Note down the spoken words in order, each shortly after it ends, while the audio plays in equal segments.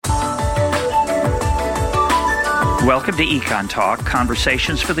Welcome to Econ Talk,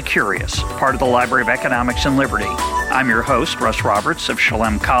 Conversations for the Curious, part of the Library of Economics and Liberty. I'm your host, Russ Roberts of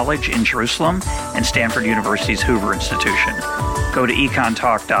Shalem College in Jerusalem and Stanford University's Hoover Institution. Go to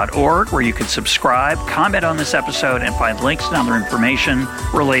econtalk.org where you can subscribe, comment on this episode, and find links and other information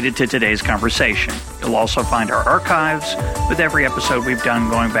related to today's conversation. You'll also find our archives with every episode we've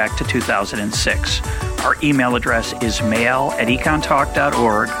done going back to 2006. Our email address is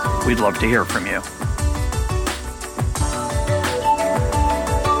mail@econtalk.org. We'd love to hear from you.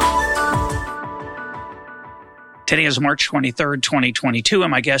 Today is March 23rd, 2022,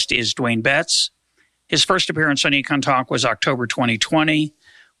 and my guest is Duane Betts. His first appearance on Econ Talk was October 2020,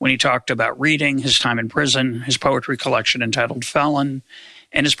 when he talked about reading, his time in prison, his poetry collection entitled Felon,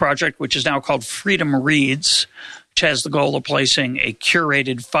 and his project, which is now called Freedom Reads, which has the goal of placing a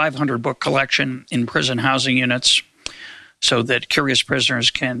curated 500-book collection in prison housing units so that curious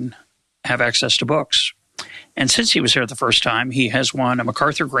prisoners can have access to books. And since he was here the first time, he has won a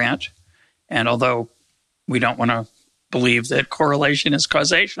MacArthur Grant, and although we don't want to believe that correlation is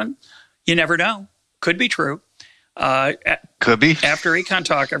causation, you never know. Could be true. Could be. After Econ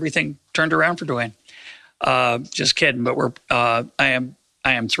Talk, everything turned around for Duane. Just kidding, but I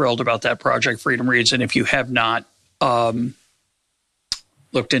am thrilled about that project, Freedom Reads. And if you have not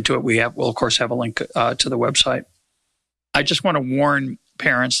looked into it, we'll of course have a link to the website. I just want to warn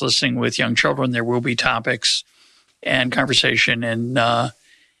parents listening with young children: there will be topics and conversation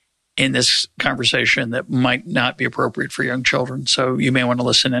in this conversation that might not be appropriate for young children. So you may want to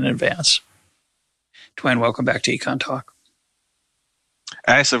listen in advance. Duane, welcome back to Econ Talk.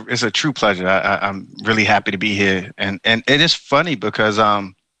 It's a true pleasure. I'm really happy to be here. And it is funny because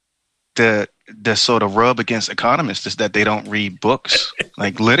the sort of rub against economists is that they don't read books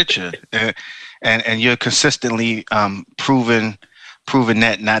like literature. And you're consistently proven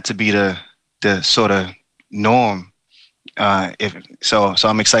that not to be the sort of norm. So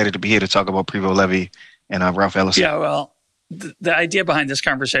I'm excited to be here to talk about Primo Levi and Ralph Ellison. Yeah, well, the idea behind this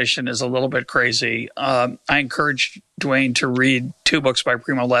conversation is a little bit crazy. I encouraged Duane to read two books by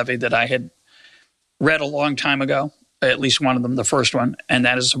Primo Levi that I had read a long time ago, at least one of them, the first one, and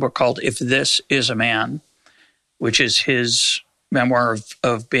that is a book called If This Is a Man, which is his memoir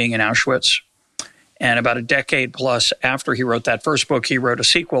of being in Auschwitz. And about a decade plus after he wrote that first book, he wrote a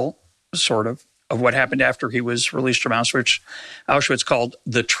sequel, sort of what happened after he was released from Auschwitz called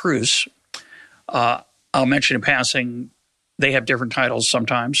The Truce. I'll mention in passing, they have different titles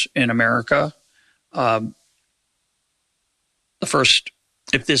sometimes in America. The first,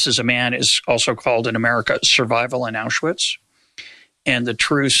 If This Is a Man, is also called in America Survival in Auschwitz. And The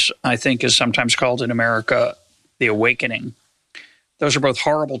Truce, I think, is sometimes called in America The Awakening. Those are both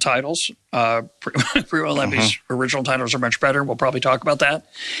horrible titles. Primo Levi's original titles are much better. We'll probably talk about that.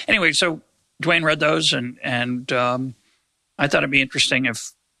 Anyway, so Duane read those, and I thought it'd be interesting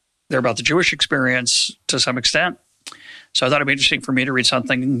if they're about the Jewish experience to some extent. So I thought it'd be interesting for me to read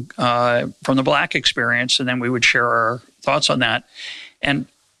something from the Black experience, and then we would share our thoughts on that. And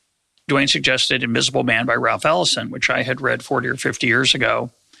Duane suggested Invisible Man by Ralph Ellison, which I had read 40 or 50 years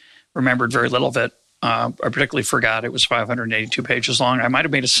ago, remembered very little of it. I particularly forgot it was 582 pages long. I might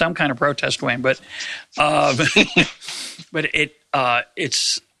have made some kind of protest, Duane, but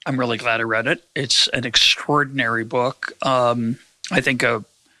it's. I'm really glad I read it. It's an extraordinary book. I think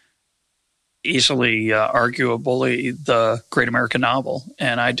easily, arguably, the great American novel.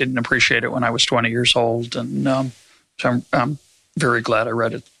 And I didn't appreciate it when I was 20 years old. And so I'm very glad I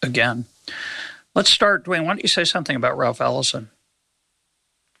read it again. Let's start. Duane, why don't you say something about Ralph Ellison?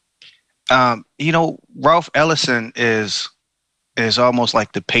 Ralph Ellison is almost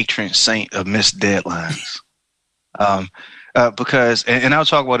like the patron saint of missed deadlines. Because, and I'll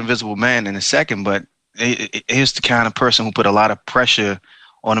talk about Invisible Man in a second, but he's the kind of person who put a lot of pressure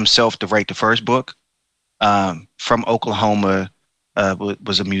on himself to write the first book. From Oklahoma,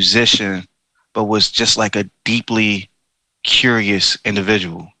 was a musician, but was just like a deeply curious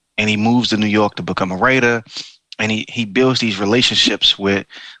individual. And he moves to New York to become a writer, and he builds these relationships with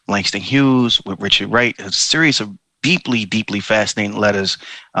Langston Hughes, with Richard Wright, a series of deeply, deeply fascinating letters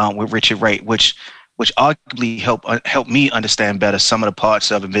with Richard Wright, which arguably helped me understand better some of the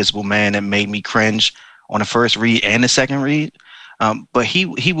parts of Invisible Man that made me cringe on the first read and the second read. But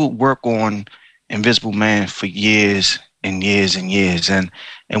he would work on Invisible Man for years and years and years. And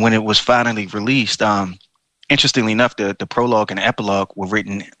when it was finally released, interestingly enough, the prologue and the epilogue were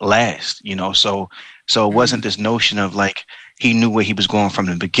written last, so it wasn't this notion of like he knew where he was going from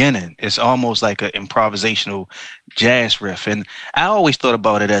the beginning. It's almost like an improvisational jazz riff. And I always thought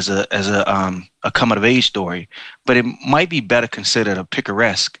about it as a coming of age story, but it might be better considered a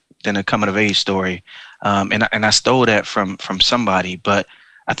picaresque than a coming of age story. And I stole that from somebody, but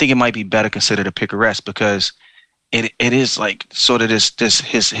I think it might be better considered a picaresque because it is like sort of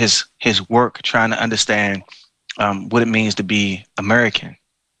this his work trying to understand what it means to be American.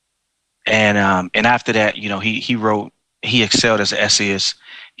 And after that, he excelled as an essayist.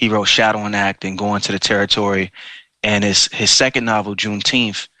 He wrote Shadow and Act and Going to the Territory. And his second novel,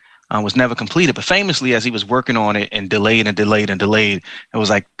 Juneteenth, was never completed. But famously, as he was working on it and delayed, it was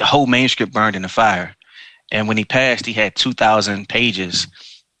like the whole manuscript burned in the fire. And when he passed, he had 2,000 pages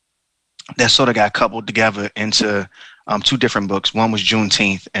that sort of got coupled together into two different books. One was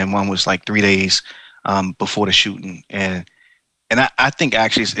Juneteenth, and one was like 3 days before the shooting. And I think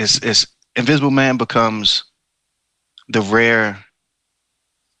actually it's Invisible Man becomes the rare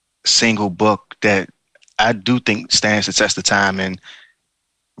single book that I do think stands the test of time. And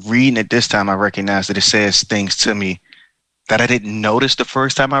reading it this time, I recognize that it says things to me that I didn't notice the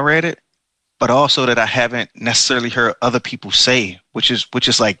first time I read it, but also that I haven't necessarily heard other people say, which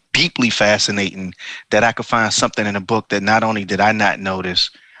is like deeply fascinating, that I could find something in a book that not only did I not notice,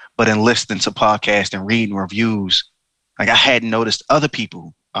 but in listening to podcasts and reading reviews, like I hadn't noticed other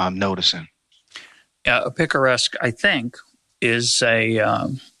people noticing. Yeah, a picaresque, I think, is a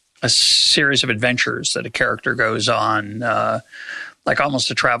series of adventures that a character goes on, like almost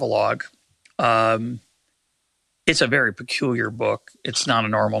a travelogue. It's a very peculiar book. It's not a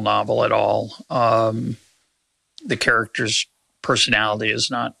normal novel at all. The character's personality is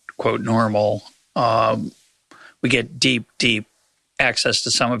not, quote, normal. We get deep access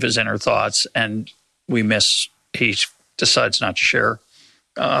to some of his inner thoughts, and he decides not to share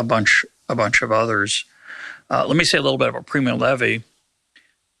a bunch of others. Let me say a little bit about Primo Levi.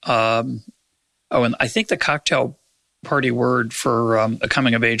 And I think the cocktail party word for a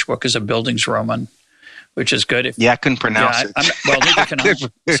coming-of-age book is a Bildungsroman, which is good. I couldn't pronounce it. Well, neither can I,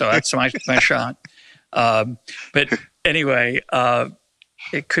 so that's my shot. But anyway,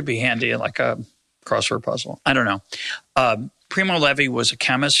 it could be handy in like a crossword puzzle. I don't know. Primo Levi was a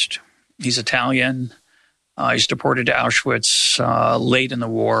chemist. He's Italian. He's deported to Auschwitz late in the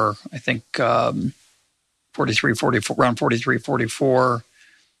war, I think 43, 44.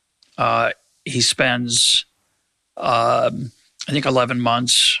 He spends, I think, 11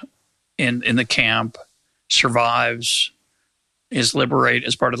 months in the camp, survives, is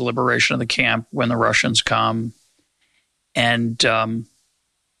as part of the liberation of the camp when the Russians come. And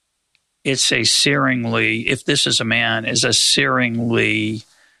it's a searingly, if this is a man, is a searingly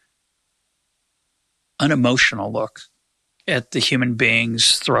unemotional look at the human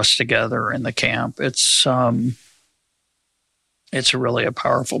beings thrust together in the camp. It's really a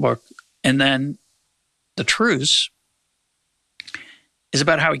powerful book. And then The Truce is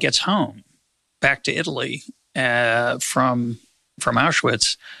about how he gets home, back to Italy from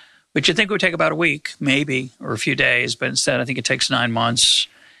Auschwitz, which you think would take about a week, maybe, or a few days, but instead I think it takes 9 months.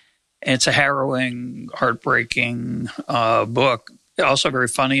 And it's a harrowing, heartbreaking book, also very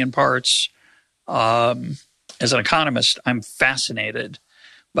funny in parts. As an economist, I'm fascinated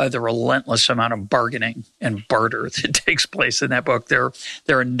by the relentless amount of bargaining and barter that takes place in that book. There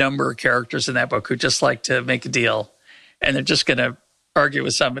are a number of characters in that book who just like to make a deal, and they're just going to argue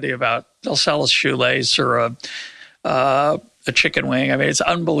with somebody about they'll sell a shoelace or a chicken wing. I mean, it's an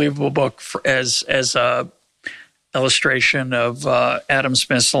unbelievable book as a illustration of Adam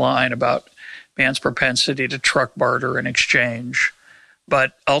Smith's line about man's propensity to truck barter and exchange.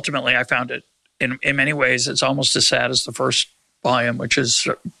 But ultimately, I found it in many ways it's almost as sad as the first volume, which is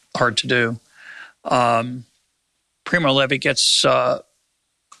hard to do. Primo Levi gets home.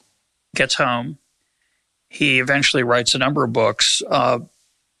 He eventually writes a number of books. The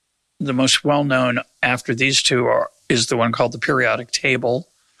most well-known after these two is the one called The Periodic Table,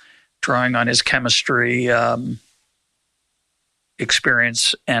 drawing on his chemistry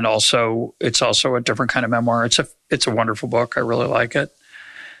experience, and it's also a different kind of memoir. It's a wonderful book. I really like it.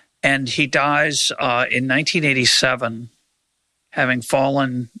 And he dies in 1987, having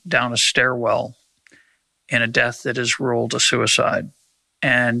fallen down a stairwell in a death that is ruled a suicide.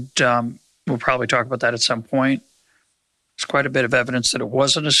 And we'll probably talk about that at some point. There's quite a bit of evidence that it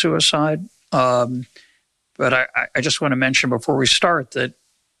wasn't a suicide. But I just want to mention before we start that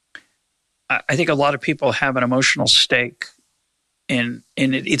I think a lot of people have an emotional stake in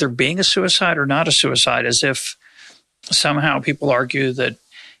it either being a suicide or not a suicide, as if somehow people argue that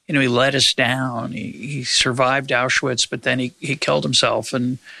he let us down. He survived Auschwitz, but then he killed himself,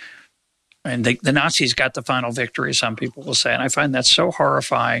 and the Nazis got the final victory, some people will say. And I find that so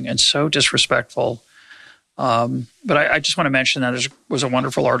horrifying and so disrespectful. But I just want to mention that there was a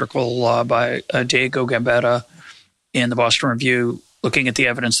wonderful article by Diego Gambetta in the Boston Review looking at the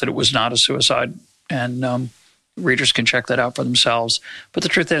evidence that it was not a suicide. And readers can check that out for themselves. But the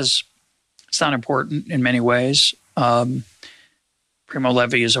truth is, it's not important in many ways. Primo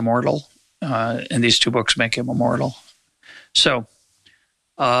Levi is immortal, and these two books make him immortal. So,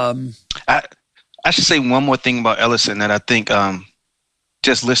 I should say one more thing about Ellison that I think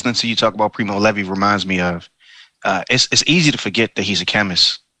just listening to you talk about Primo Levi reminds me of. It's easy to forget that he's a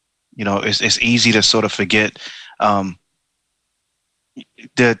chemist. You know, it's easy to sort of forget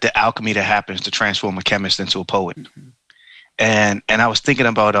the alchemy that happens to transform a chemist into a poet. Mm-hmm. And I was thinking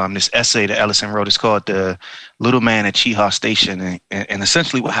about this essay that Ellison wrote. It's called "The Little Man at Chehaw Station," and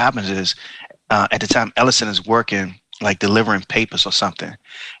essentially what happens is at the time Ellison is working, like delivering papers or something,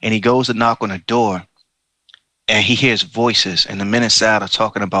 and he goes to knock on a door, and he hears voices, and the men inside are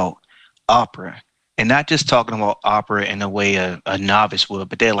talking about opera, and not just talking about opera in the way a novice would,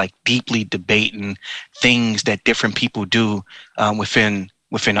 but they're like deeply debating things that different people do within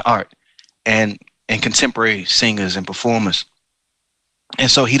the art and contemporary singers and performers. And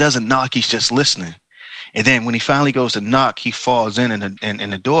so he doesn't knock, he's just listening. And then when he finally goes to knock, he falls in and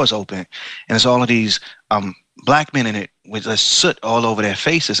the door's open. And there's all of these black men in it with a soot all over their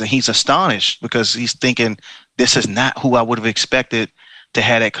faces. And he's astonished because he's thinking, this is not who I would have expected to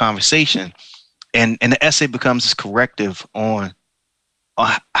have that conversation. And the essay becomes this corrective on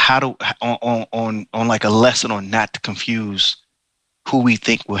how to on like a lesson on not to confuse who we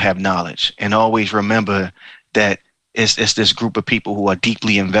think will have knowledge, and always remember that it's this group of people who are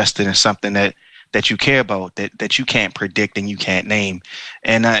deeply invested in something that you care about, that you can't predict and you can't name.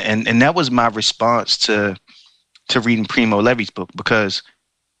 And that was my response to reading Primo Levi's book, because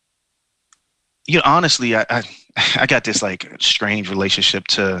honestly, I got this like strange relationship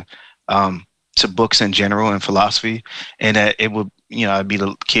to books in general and philosophy, and that it would, I'd be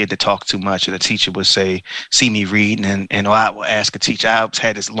the kid that talked too much, and the teacher would say, see me reading, and I would ask a teacher. I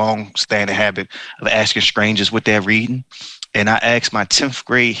had this long-standing habit of asking strangers what they're reading, and I asked my 10th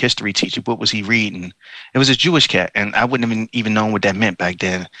grade history teacher, what was he reading? It was a Jewish cat, and I wouldn't have even known what that meant back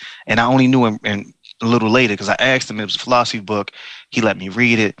then, and I only knew him a little later because I asked him. It was a philosophy book. He let me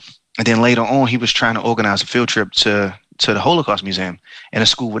read it, and then later on, he was trying to organize a field trip to the Holocaust Museum, and the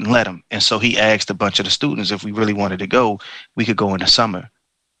school wouldn't let him. And so he asked a bunch of the students if we really wanted to go, we could go in the summer.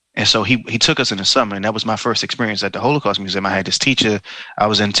 And so he took us in the summer, and that was my first experience at the Holocaust Museum. I had this teacher. I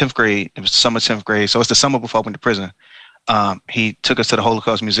was in 10th grade. It was summer 10th grade. So it's the summer before I went to prison. He took us to the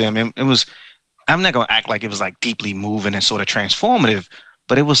Holocaust Museum, and it was, I'm not going to act like it was like deeply moving and sort of transformative,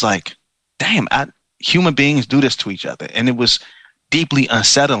 but it was like, damn, human beings do this to each other. And it was deeply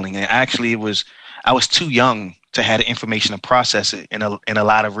unsettling. And actually I was too young to have the information to process it in a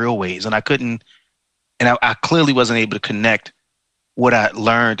lot of real ways. And I couldn't, and I clearly wasn't able to connect what I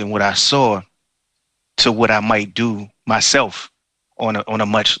learned and what I saw to what I might do myself on a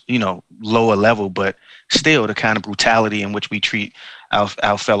much, lower level, but still the kind of brutality in which we treat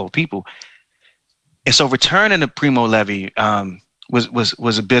our fellow people. And so returning to Primo Levi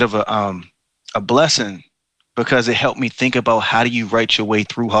was a bit of a blessing, because it helped me think about how do you write your way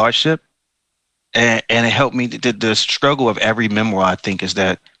through hardship. And it helped me. The struggle of every memoir, I think, is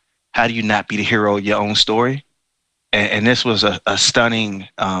that how do you not be the hero of your own story? And this was a stunning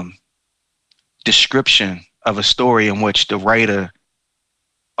description of a story in which the writer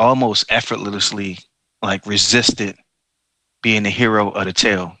almost effortlessly resisted being the hero of the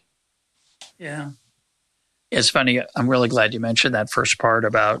tale. Yeah. It's funny. I'm really glad you mentioned that first part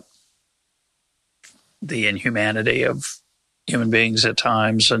about the inhumanity of human beings at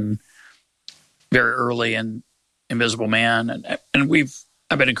times, and very early in Invisible Man. And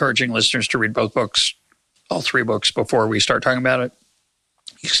I've been encouraging listeners to read both books, all three books, before we start talking about it.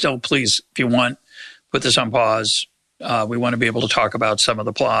 You still, please, if you want, put this on pause. We want to be able to talk about some of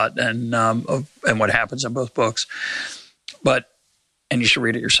the plot and what happens in both books. And you should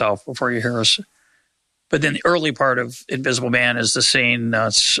read it yourself before you hear us. But then the early part of Invisible Man is the scene,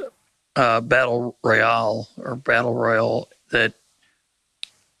 Battle Royale that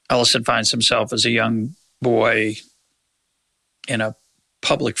Ellison finds himself as a young boy in a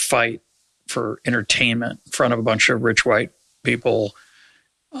public fight for entertainment in front of a bunch of rich white people.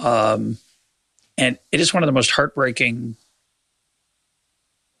 And it is one of the most heartbreaking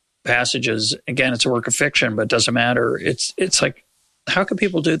passages. Again, it's a work of fiction, but it doesn't matter. It's like, how could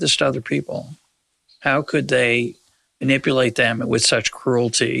people do this to other people? How could they manipulate them with such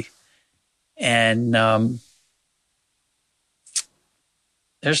cruelty? And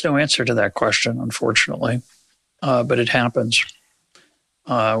there's no answer to that question, unfortunately, but it happens.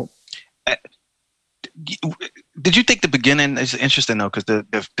 Did you think the beginning is interesting, though? Because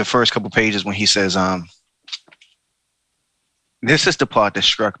the first couple pages when he says, this is the part that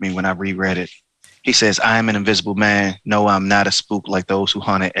struck me when I reread it. He says, I am an invisible man. No, I'm not a spook like those who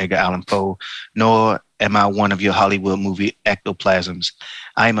hunted Edgar Allan Poe, nor am I one of your Hollywood movie ectoplasms.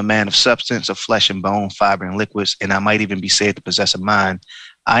 I am a man of substance, of flesh and bone, fiber and liquids, and I might even be said to possess a mind.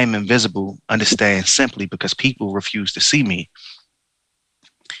 I am invisible, understand simply because people refuse to see me.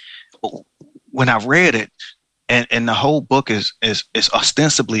 When I read it, and the whole book is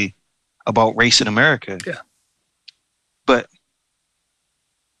ostensibly about race in America. Yeah. But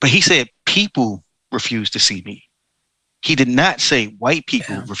he said people refuse to see me. He did not say white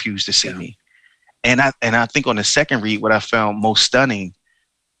people refuse to see me. And I think on the second read, what I found most stunning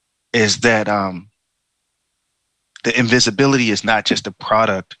is that the invisibility is not just a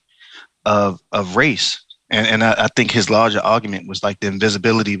product of race. And I think his larger argument was like the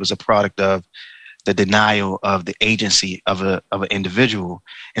invisibility was a product of the denial of the agency of an individual.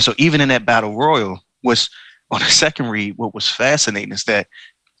 And so even in that battle royal, was on the second read, what was fascinating is that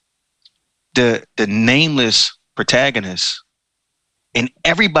the nameless protagonist and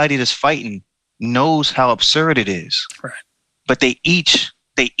everybody that's fighting knows how absurd it is. Right. But they each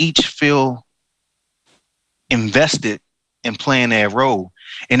feel invested in playing their role.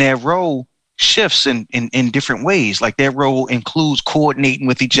 And their role shifts in different ways. Like their role includes coordinating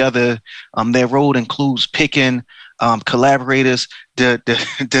with each other. Their role includes picking collaborators.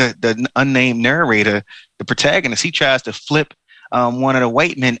 The unnamed narrator, the protagonist, he tries to flip one of the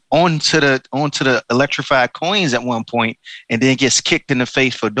white men onto the electrified coins at one point, and then gets kicked in the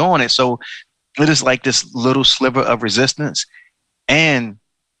face for doing it. So it is like this little sliver of resistance, and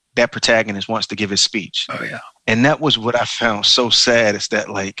that protagonist wants to give his speech. Oh yeah, and that was what I found so sad. Is that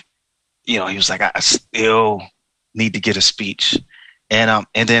like, he was like, I still need to get a speech, and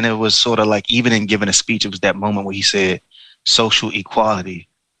then it was sort of like even in giving a speech, it was that moment where he said social equality,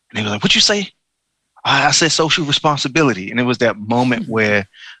 and he was like, "What'd you say?" I said social responsibility. And it was that moment where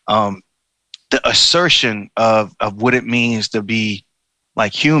the assertion of what it means to be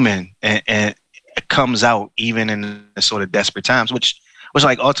like human and it comes out even in the sort of desperate times, which was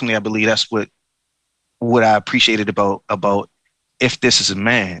like ultimately I believe that's what I appreciated about If This Is a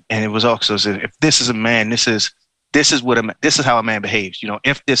Man. And it was also if this is a man, this is how a man behaves,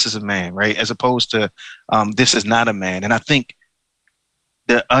 if this is a man, right? As opposed to this is not a man. And I think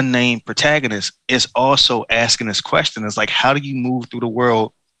the unnamed protagonist is also asking this question. It's like, how do you move through the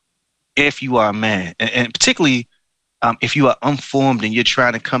world if you are a man? And particularly if you are unformed and you're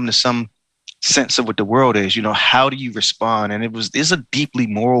trying to come to some sense of what the world is, how do you respond? And it's a deeply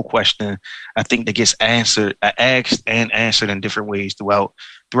moral question, I think, that gets asked and answered in different ways throughout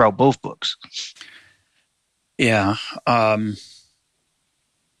both books. Yeah.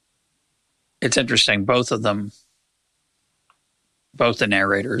 It's interesting. Both of them, both the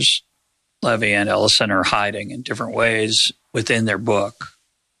narrators, Levy and Ellison, are hiding in different ways within their book.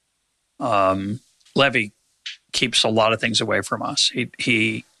 Levy keeps a lot of things away from us.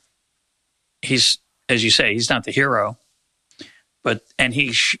 He's, as you say, he's not the hero, and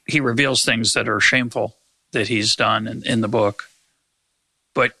he reveals things that are shameful that he's done in the book.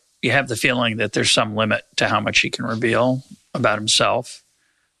 But you have the feeling that there's some limit to how much he can reveal about himself.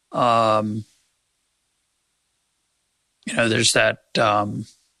 There's that, I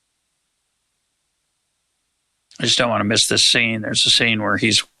just don't want to miss this scene. There's a scene where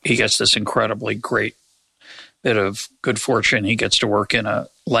he gets this incredibly great bit of good fortune. He gets to work in a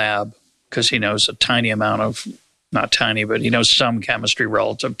lab because he knows a tiny amount of, not tiny, but he knows some chemistry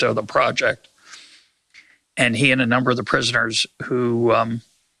relative to the project. And he and a number of the prisoners who,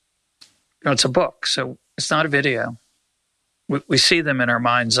 it's a book, so it's not a video. We see them in our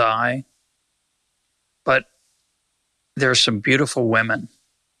mind's eye, but there are some beautiful women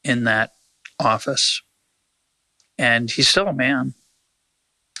in that office. And he's still a man.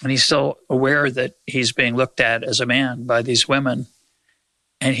 And he's still aware that he's being looked at as a man by these women.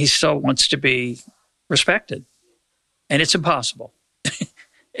 And he still wants to be respected. And it's impossible.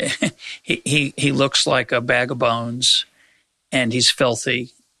 He looks like a bag of bones, and he's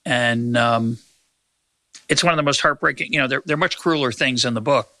filthy. And it's one of the most heartbreaking, there are much crueler things in the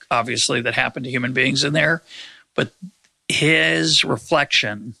book, obviously, that happen to human beings in there. But his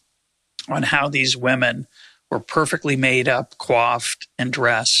reflection on how these women were perfectly made up, coiffed, and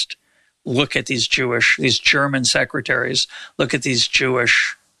dressed. Look at these German secretaries. Look at these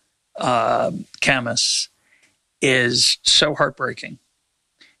Jewish chemists. Is so heartbreaking.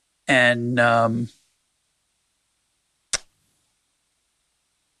 And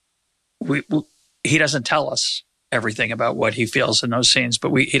he doesn't tell us everything about what he feels in those scenes,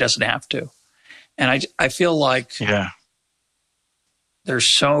 but he doesn't have to. And I feel like they're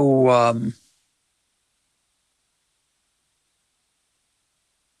so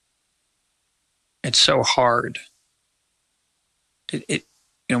It's so hard.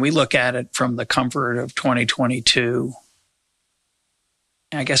 We look at it from the comfort of 2022.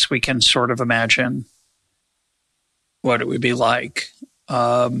 I guess we can sort of imagine what it would be like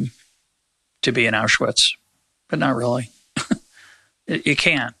to be in Auschwitz, but not really. You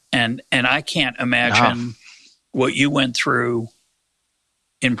can't, and I can't imagine what you went through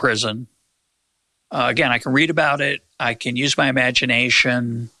in prison. Again, I can read about it. I can use my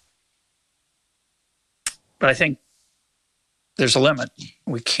imagination, but I think there's a limit.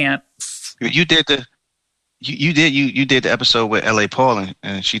 We can't. You did the episode with L.A. Paul,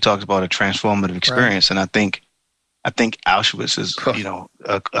 and she talks about a transformative experience, right. And I think Auschwitz is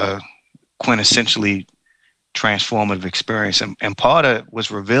a quintessentially transformative experience, and part of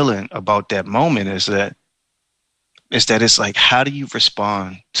what's revealing about that moment is that it's like, how do you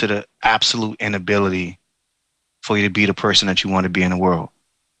respond to the absolute inability for you to be the person that you want to be in the world?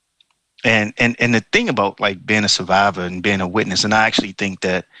 And the thing about like being a survivor and being a witness, and I actually think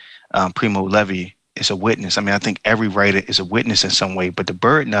that Primo Levi is a witness. I mean, I think every writer is a witness in some way, but the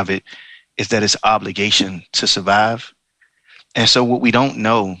burden of it is that it's obligation to survive. And so what we don't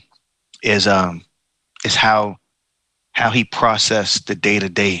know is how he processed the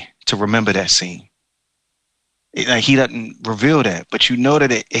day-to-day to remember that scene. He doesn't reveal that, but you know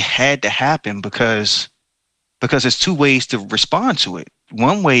that it had to happen because there's two ways to respond to it.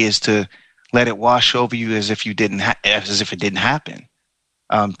 One way is to let it wash over you as if it didn't happen.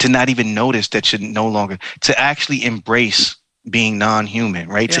 To not even notice that you're no longer, to actually embrace being non-human,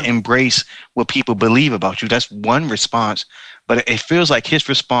 right? Yeah. To embrace what people believe about you. That's one response, but it feels like his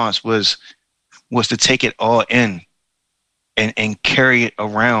response was to take it all in and carry it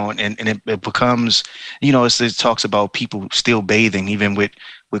around, and it becomes, it talks about people still bathing even with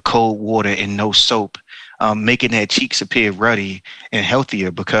cold water and no soap, making their cheeks appear ruddy and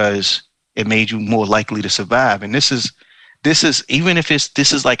healthier because it made you more likely to survive. And this is even if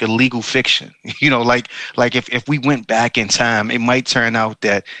this is like a legal fiction, like if we went back in time, it might turn out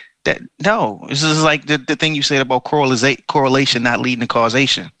that no, this is like the thing you said about correlation not leading to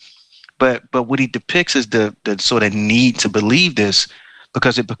causation. But what he depicts is the sort of need to believe this,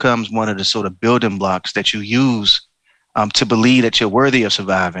 because it becomes one of the sort of building blocks that you use to believe that you're worthy of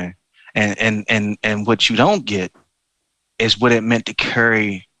surviving. And what you don't get is what it meant to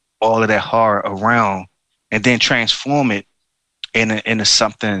carry all of that horror around and then transform it into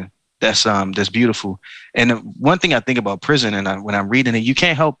something that's beautiful. And one thing I think about prison, and when I'm reading it, you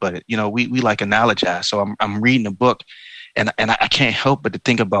can't help but it. We like analogize. So I'm reading a book, and I can't help but to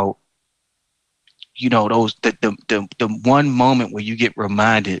think about those the one moment where you get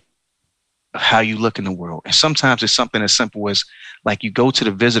reminded of how you look in the world. And sometimes it's something as simple as like you go to the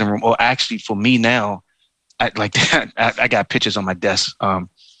visiting room, or actually for me now, I got pictures on my desk, and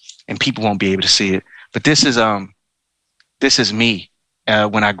people won't be able to see it. But this is me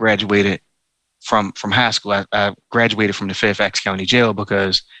when I graduated from high school. I graduated from the Fairfax County Jail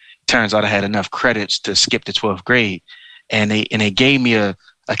because it turns out I had enough credits to skip the 12th grade, and they gave me a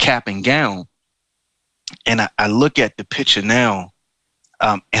cap and gown. And I look at the picture now,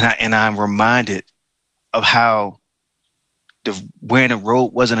 and I'm reminded of how wearing a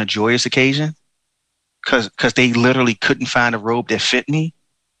robe wasn't a joyous occasion, because they literally couldn't find a robe that fit me,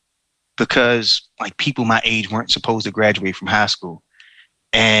 because like people my age weren't supposed to graduate from high school,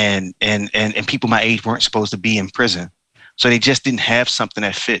 and people my age weren't supposed to be in prison, so they just didn't have something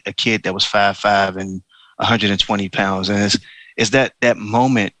that fit a kid that was 5'5" and 120 pounds. And it's that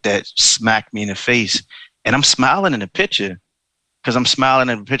moment that smacked me in the face. And I'm smiling in the picture because I'm smiling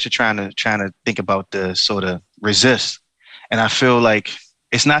in the picture trying to think about the sort of resist. And I feel like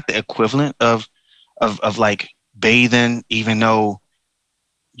it's not the equivalent of like bathing, even though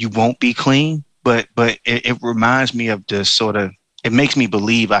you won't be clean, but it reminds me of the sort of, it makes me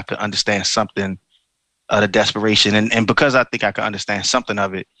believe I could understand something of the desperation. And because I think I could understand something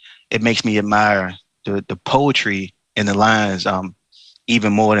of it, it makes me admire the poetry in the lines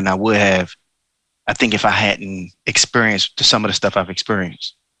even more than I would have, I think, if I hadn't experienced some of the stuff I've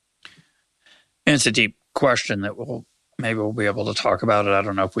experienced. And it's a deep question that we'll be able to talk about it. I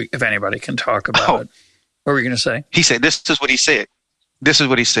don't know if anybody can talk about it. What were you going to say? He said, this is what he said.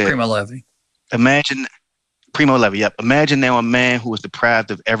 Primo Levi. Primo Levi, yep. Imagine now a man who is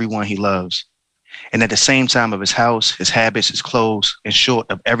deprived of everyone he loves, and at the same time of his house, his habits, his clothes, in short,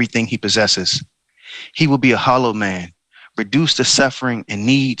 of everything he possesses. He will be a hollow man, reduced to suffering and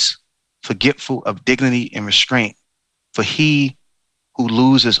needs, forgetful of dignity and restraint. For he who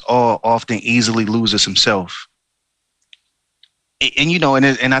loses all often easily loses himself.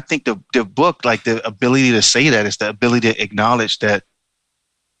 And I think the book, like the ability to say that, is the ability to acknowledge that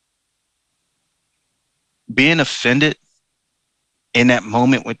being offended in that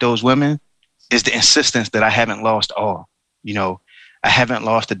moment with those women is the insistence that I haven't lost all. You know, I haven't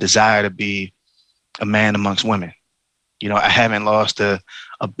lost the desire to be a man amongst women. You know, I haven't lost the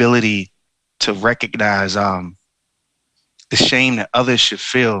ability to recognize the shame that others should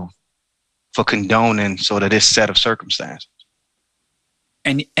feel for condoning sort of this set of circumstances.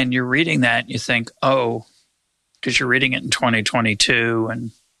 And you're reading that and you think, oh, because you're reading it in 2022,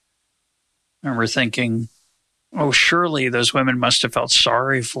 and I remember thinking, oh, surely those women must have felt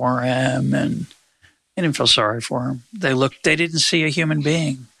sorry for him, and they didn't feel sorry for him. They didn't see a human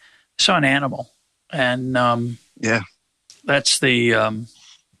being, they saw an animal. And yeah, that's the, I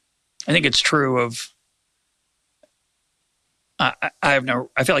think it's true of, I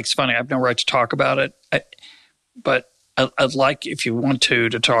feel like it's funny, I have no right to talk about it, but I'd like, if you want to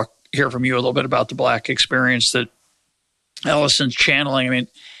hear from you a little bit about the Black experience that Ellison's channeling. I mean,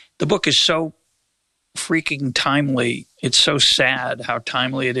 the book is so freaking timely. It's so sad how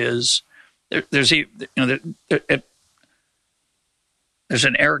timely it is. There's an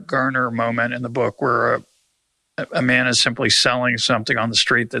Eric Garner moment in the book where a man is simply selling something on the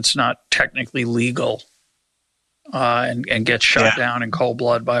street that's not technically legal, and gets shot down in cold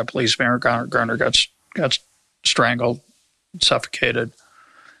blood by a policeman. Eric Garner got strangled, suffocated.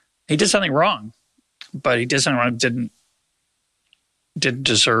 He did something wrong, but he did something wrong. Didn't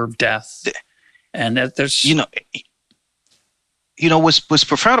deserve death. And there's what's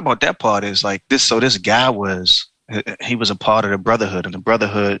profound about that part is like this. So this guy was a part of the Brotherhood, and the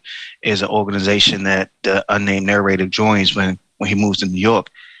Brotherhood is an organization that the unnamed narrator joins when he moves to New York.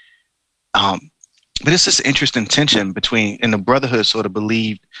 But it's this interesting tension and the Brotherhood sort of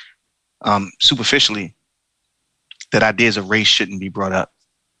believed superficially that ideas of race shouldn't be brought up.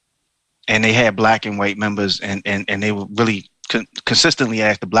 And they had Black and white members, and they would really consistently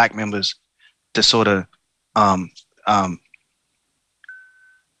ask the Black members to sort of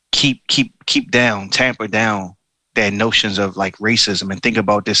tamper down their notions of like racism, and think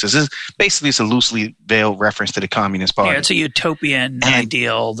about this as basically it's a loosely veiled reference to the Communist Party. Yeah, it's a utopian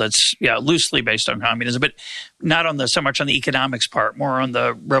ideal that's loosely based on communism, but not on so much on the economics part, more on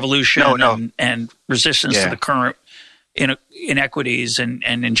the revolution and resistance to the current inequities and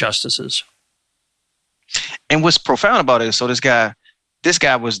injustices. And what's profound about it is, so this guy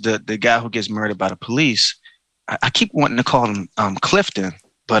was the guy who gets murdered by the police. I keep wanting to call him Clifton,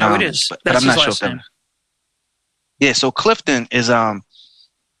 but it is. But I'm not sure if that. Yeah, so Clifton is so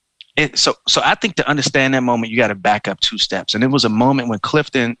I think to understand that moment, you got to back up 2 steps. And it was a moment when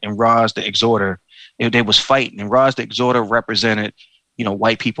Clifton and Roz the Exhorter, they was fighting, and Roz the Exhorter represented,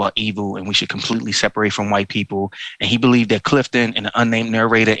 white people are evil and we should completely separate from white people. And he believed that Clifton and the unnamed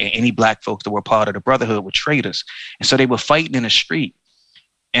narrator and any Black folks that were part of the Brotherhood were traitors. And so they were fighting in the street,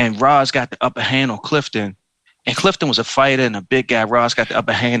 and Roz got the upper hand on Clifton. And Clifton was a fighter and a big guy. Roz got the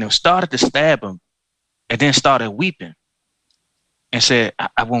upper hand and started to stab him, and then started weeping and said,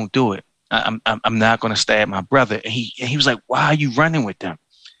 I won't do it. I'm not going to stab my brother. And he was like, why are you running with them?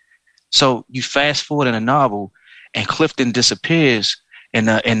 So you fast forward in the novel, and Clifton disappears, and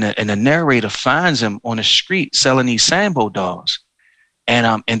the narrator finds him on the street selling these Sambo dolls.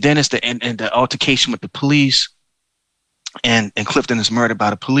 And then it's the altercation with the police, and Clifton is murdered by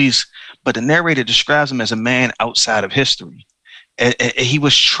the police. But the narrator describes him as a man outside of history. He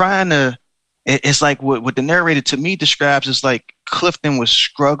was trying to, it's like what the narrator to me describes is like Clifton was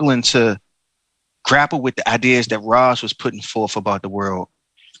struggling to grapple with the ideas that Roz was putting forth about the world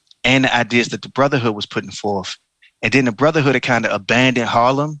and the ideas that the Brotherhood was putting forth. And then the Brotherhood had kind of abandoned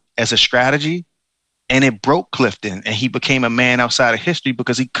Harlem as a strategy, and it broke Clifton, and he became a man outside of history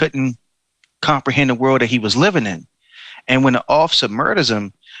because he couldn't comprehend the world that he was living in. And when the officer murders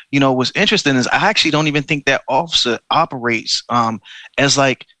him, what's interesting is I actually don't even think that officer operates as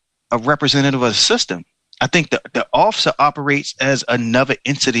like a representative of the system. I think the officer operates as another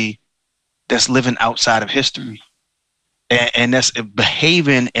entity that's living outside of history, and that's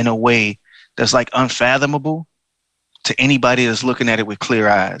behaving in a way that's like unfathomable to anybody that's looking at it with clear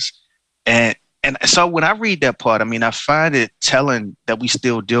eyes. And so when I read that part, I mean, I find it telling that we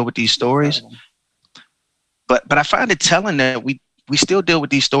still deal with these stories, but I find it telling that we still deal with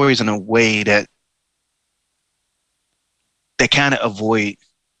these stories in a way that they kind of avoid,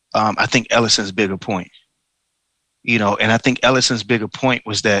 I think, Ellison's bigger point. And I think Ellison's bigger point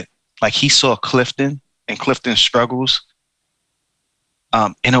was that, like, he saw Clifton and Clifton's struggles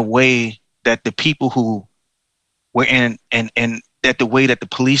in a way that the people who were in, and that the way that the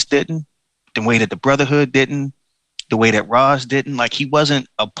police didn't, the way that the Brotherhood didn't, the way that Roz didn't. Like, he wasn't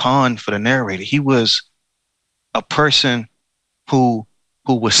a pawn for the narrator. He was a person who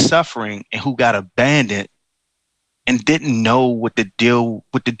was suffering and who got abandoned and didn't know what to do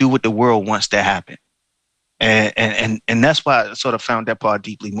with the world once that happened. And that's why I sort of found that part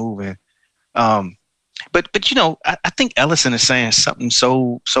deeply moving. But you know, I think Ellison is saying something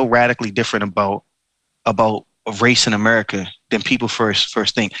so radically different about race in America than people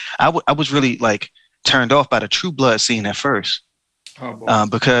first think. I was really like turned off by the True Blood scene at first,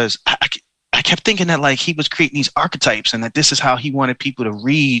 because I kept thinking that like he was creating these archetypes and that this is how he wanted people to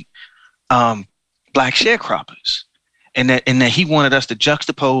read black sharecroppers, and that he wanted us to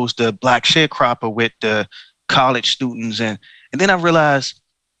juxtapose the black sharecropper with the college students, and then I realized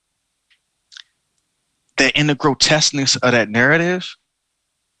that in the grotesqueness of that narrative,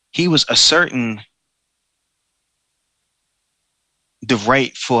 he was asserting the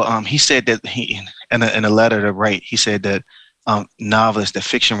right for he said that he in a letter to Wright, he said that novelists, that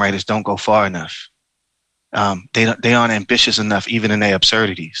fiction writers don't go far enough. They aren't ambitious enough even in their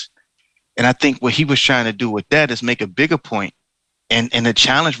absurdities. And I think what he was trying to do with that is make a bigger point and to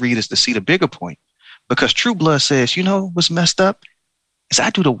challenge readers to see the bigger point. Because True Blood says, you know what's messed up? Is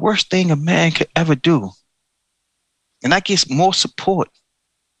I do the worst thing a man could ever do. And I get more support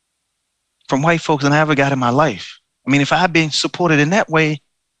from white folks than I ever got in my life. I mean, if I had been supported in that way,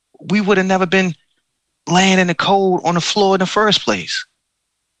 we would have never been laying in the cold on the floor in the first place.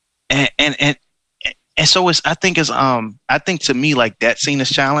 And so I think to me, like, that scene is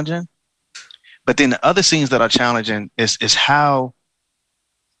challenging. But then the other scenes that are challenging is how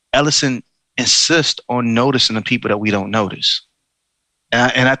Ellison insists on noticing the people that we don't notice.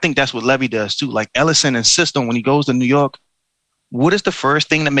 And I think that's what Levy does too. Like, Ellison insists on, when he goes to New York, what is the first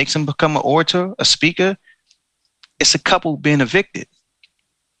thing that makes him become an orator, a speaker? It's a couple being evicted.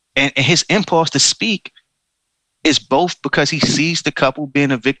 And his impulse to speak is both because he sees the couple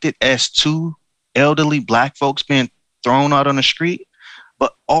being evicted as two elderly black folks being thrown out on the street,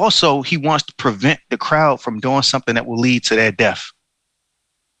 but also he wants to prevent the crowd from doing something that will lead to their death.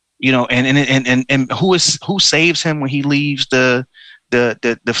 You know, and who saves him when he leaves the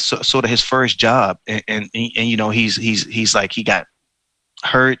sort of his first job, and you know, he's like, he got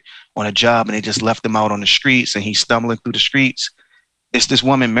hurt on a job and they just left him out on the streets and he's stumbling through the streets. It's this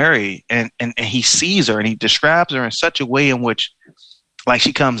woman, Mary, and he sees her and he describes her in such a way in which, like,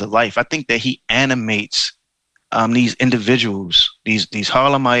 she comes to life. I think that he animates these individuals, these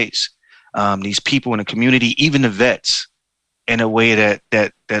Harlemites, these people in the community, even the vets, in a way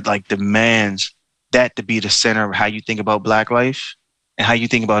that like demands that to be the center of how you think about Black life and how you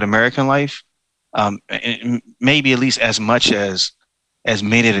think about American life. And maybe at least as much as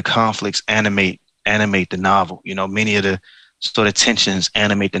many of the conflicts animate the novel. You know, many of the sort of tensions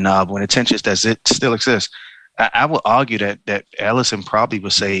animate the novel, and the tensions that still exist. I would argue that Ellison probably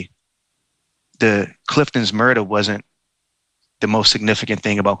would say the Clifton's murder wasn't the most significant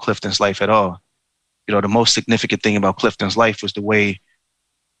thing about Clifton's life at all. You know, the most significant thing about Clifton's life was the way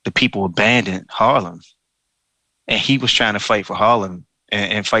the people abandoned Harlem. And he was trying to fight for Harlem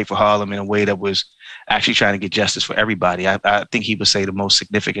and fight for Harlem in a way that was actually trying to get justice for everybody. I think he would say the most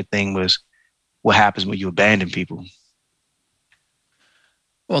significant thing was what happens when you abandon people.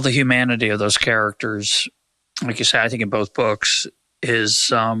 Well, the humanity of those characters, like you say, I think in both books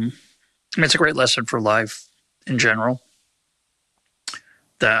is, it's a great lesson for life in general.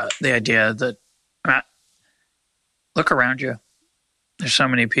 The idea that, look around you. There's so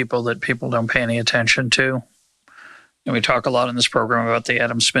many people that people don't pay any attention to. And we talk a lot in this program about the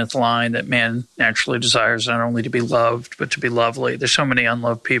Adam Smith line that man naturally desires not only to be loved, but to be lovely. There's so many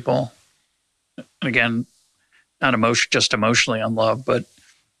unloved people. Again, not just emotionally unloved, but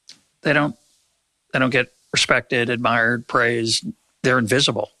they don't get respected, admired, praised. They're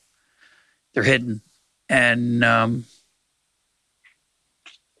invisible. They're hidden. And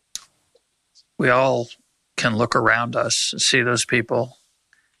we all can look around us and see those people.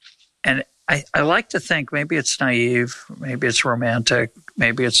 And I like to think maybe it's naive, maybe it's romantic,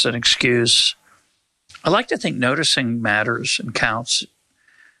 maybe it's an excuse. I like to think noticing matters and counts. I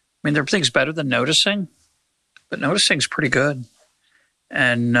mean, there are things better than noticing, but noticing's pretty good.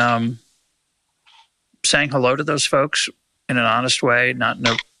 And saying hello to those folks in an honest way, not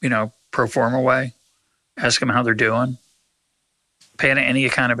in a pro forma way, ask them how they're doing. Paying any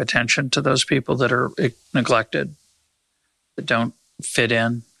kind of attention to those people that are neglected, that don't fit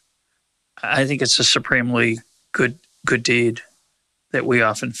in. I think it's a supremely good deed that we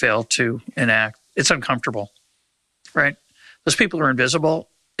often fail to enact. It's uncomfortable, right? Those people are invisible.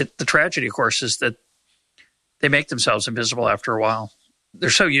 The tragedy, of course, is that they make themselves invisible after a while. They're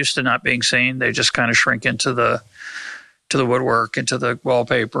so used to not being seen, they just kind of shrink into the woodwork, into the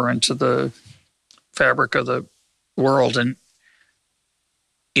wallpaper, into the fabric of the world. And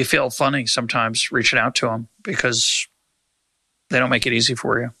you feel funny sometimes reaching out to them because they don't make it easy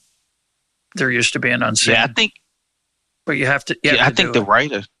for you. They're used to being unseen. Yeah, I think. But you have to. I think the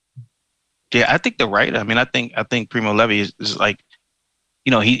writer. Yeah, I think the writer. I mean, I think Primo Levi is like,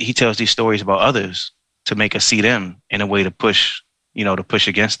 he tells these stories about others to make us see them in a way to push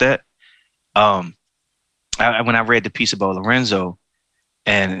against that. When I read the piece about Lorenzo,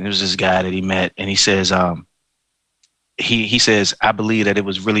 and it was this guy that he met, and he says, he says, I believe that it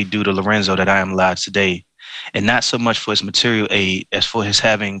was really due to Lorenzo that I am alive today, and not so much for his material aid as for his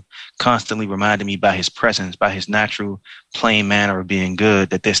having constantly reminded me by his presence, by his natural, plain manner of being good,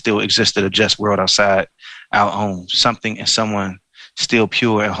 that there still existed a just world outside our own, something and someone still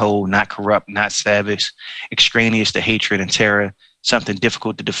pure and whole, not corrupt, not savage, extraneous to hatred and terror, something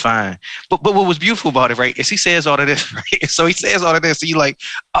difficult to define. But what was beautiful about it, right, is he says all of this, right? So he says all of this, so you're like,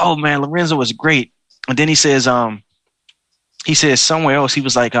 oh man, Lorenzo was great. And then he says somewhere else, he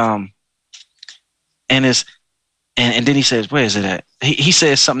was like, and then he says, where is it at? He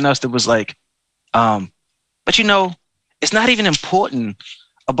says something else that was like, but it's not even important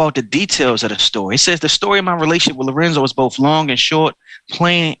about the details of the story. It says the story of my relationship with Lorenzo is both long and short,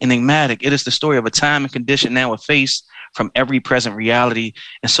 plain and enigmatic. It is the story of a time and condition now effaced from every present reality.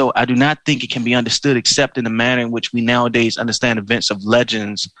 And so I do not think it can be understood except in the manner in which we nowadays understand events of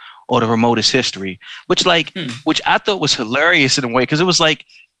legends or the remotest history, which I thought was hilarious in a way, because it was like,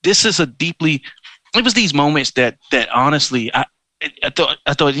 this is it was these moments that honestly, I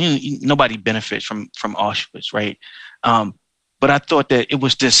thought nobody benefits from Auschwitz, right? But I thought that it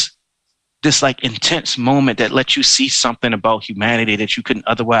was this like intense moment that let you see something about humanity that you couldn't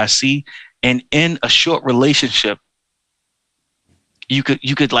otherwise see. And in a short relationship, you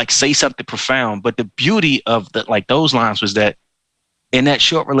could like say something profound. But the beauty of those lines was that in that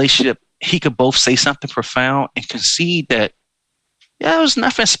short relationship, he could both say something profound and concede that, yeah, it was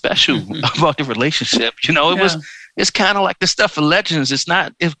nothing special about the relationship. It's kind of like the stuff of legends.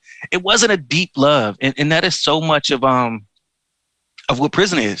 It wasn't a deep love. And that is so much of what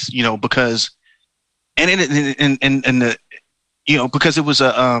prison is, because, because it was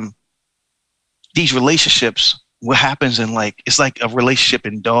these relationships, what happens in it's like a relationship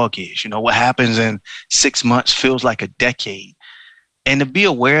in dog years, what happens in 6 months feels like a decade. And to be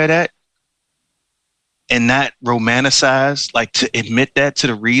aware of that, and not romanticize, to admit that to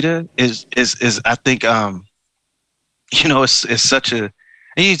the reader is I think, it's such a,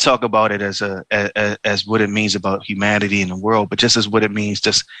 and you talk about it as what it means about humanity in the world, but just as what it means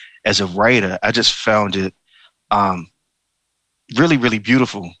just as a writer, I just found it really, really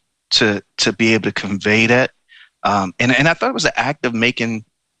beautiful to be able to convey that. And I thought it was an act of making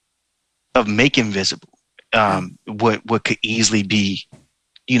visible what could easily be,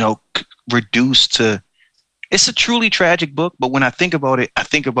 reduced to. It's a truly tragic book, but when I think about it, I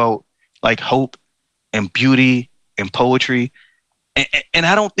think about hope and beauty and poetry. And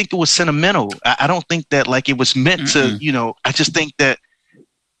I don't think it was sentimental. I don't think that it was meant to, I just think it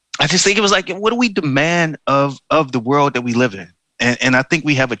was what do we demand of the world that we live in? And I think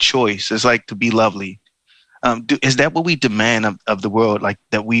we have a choice. It's to be lovely. Is that what we demand of the world,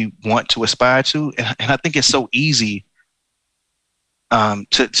 that we want to aspire to? And I think it's so easy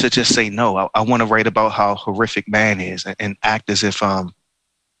to just say no. I want to write about how horrific man is and act as if that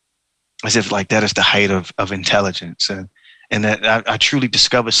is the height of intelligence, and that I truly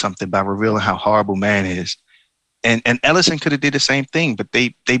discovered something by revealing how horrible man is. And Ellison could have did the same thing, but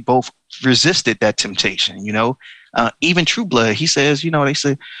they both resisted that temptation. Even True Blood, he says, they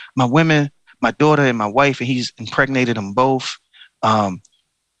say my women, my daughter and my wife, and he's impregnated them both. And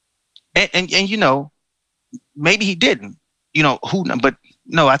maybe he didn't. But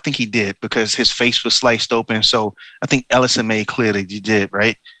no, I think he did, because his face was sliced open. So I think Ellison made clear that he did,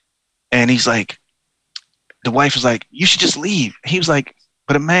 right? And he's like, the wife was like, you should just leave. He was like,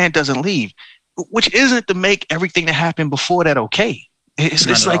 but a man doesn't leave, which isn't to make everything that happened before that okay. It's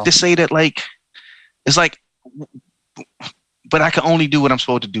to say that but I can only do what I'm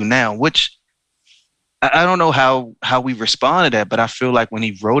supposed to do now, which I don't know how we respond to that, but I feel like when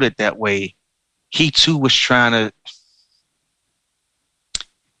he wrote it that way, he too was trying to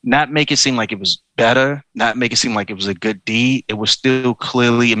not make it seem like it was better, not make it seem like it was a good deed. It was still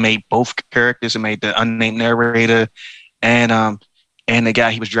clearly, it made both characters, it made the unnamed narrator and the guy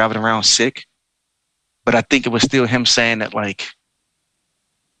he was driving around sick. But I think it was still him saying that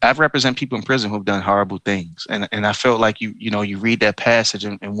I represent people in prison who've done horrible things. And I felt like you read that passage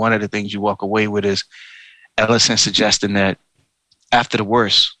and one of the things you walk away with is Ellison suggesting that after the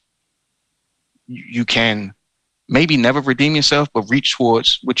worst, you can maybe never redeem yourself, but reach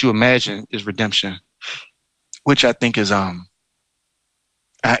towards what you imagine is redemption, which I think is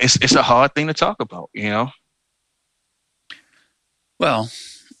It's a hard thing to talk about, you know. Well,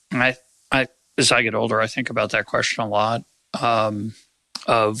 I as I get older, I think about that question a lot,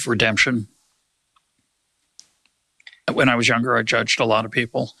 of redemption. When I was younger, I judged a lot of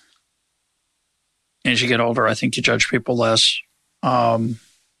people. As you get older, I think you judge people less. You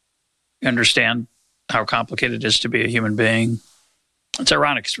understand how complicated it is to be a human being. It's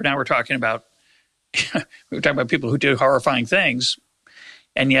ironic because now we're talking about people who do horrifying things,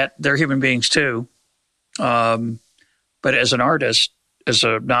 and yet they're human beings too. But as an artist, as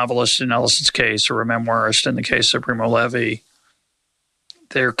a novelist in Ellison's case, or a memoirist in the case of Primo Levi,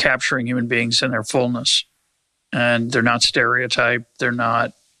 they're capturing human beings in their fullness. And they're not stereotyped. They're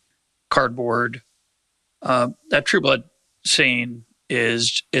not cardboard. That True Blood scene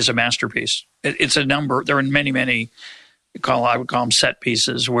is a masterpiece. It's a number. There are many, I would call them set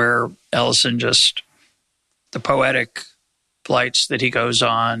pieces where Ellison just, the poetic flights that he goes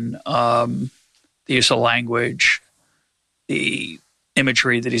on, the use of language, the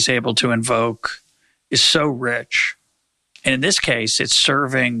imagery that he's able to invoke is so rich. And in this case, it's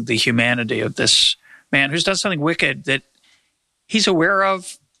serving the humanity of this man who's done something wicked that he's aware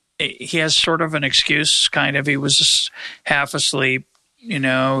of. He has sort of an excuse, kind of. He was just half asleep, he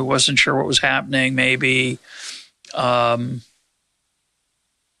wasn't sure what was happening, maybe. But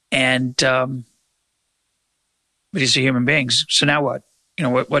he's a human being. So now what?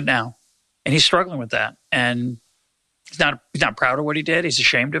 What now? And he's struggling with that. And he's not proud of what he did. He's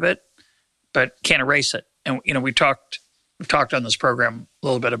ashamed of it, but can't erase it. And, we've talked on this program a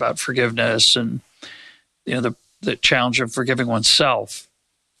little bit about forgiveness and, the challenge of forgiving oneself.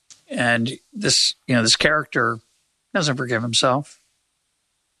 And this character doesn't forgive himself.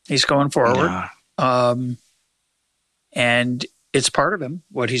 He's going forward. Yeah. And it's part of him,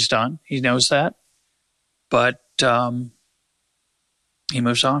 what he's done. He knows that. But he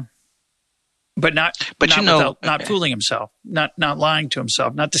moves on. But not fooling himself, not lying to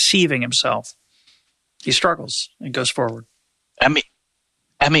himself, not deceiving himself. He struggles and goes forward. I mean,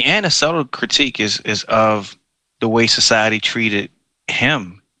 and a subtle critique is of the way society treated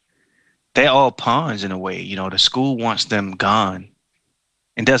him. They're all pawns in a way. The school wants them gone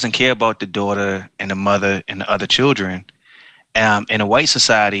and doesn't care about the daughter and the mother and the other children. In a white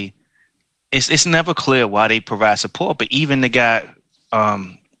society, it's never clear why they provide support. But even the guy,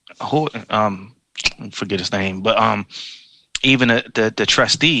 I forget his name, but even the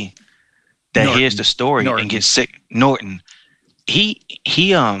trustee that hears the story and gets sick, Norton, he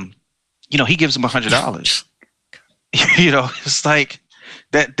gives him $100. It's like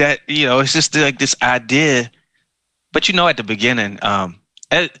that it's just like this idea. But at the beginning,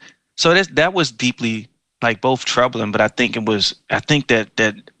 so that was deeply like both troubling. But I think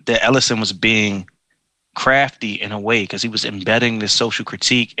that Ellison was being crafty in a way because he was embedding this social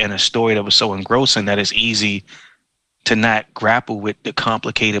critique in a story that was so engrossing that it's easy to not grapple with the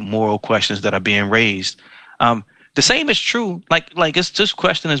complicated moral questions that are being raised. The same is true. Like it's this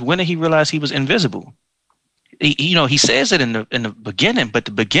question is, when did he realize he was invisible? He says it in the beginning, but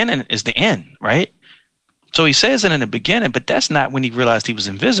the beginning is the end, right? So he says it in the beginning, but that's not when he realized he was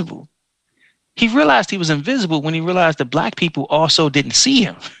invisible. He realized he was invisible when he realized that black people also didn't see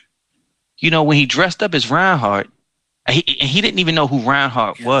him. When he dressed up as Reinhardt, he didn't even know who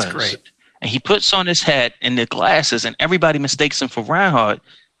Reinhardt was. That's great. And he puts on his hat and the glasses, and everybody mistakes him for Reinhardt.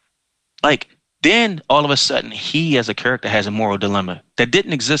 Like, then all of a sudden, he as a character has a moral dilemma that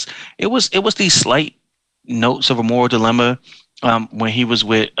didn't exist. It was these slight notes of a moral dilemma when he was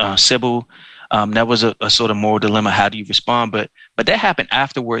with Sybil. That was a sort of moral dilemma. How do you respond? But that happened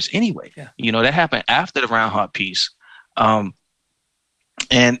afterwards anyway. Yeah. That happened after the Reinhardt piece. But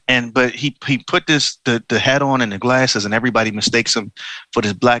he put the hat on and the glasses, and everybody mistakes him for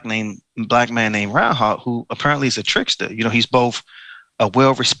this black man named Reinhardt, who apparently is a trickster. He's both a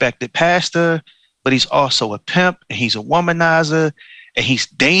well-respected pastor, but he's also a pimp, and he's a womanizer, and he's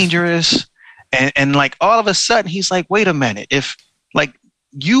dangerous. And like all of a sudden, he's like, wait a minute, if like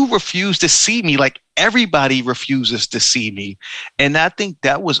you refuse to see me, like everybody refuses to see me. And I think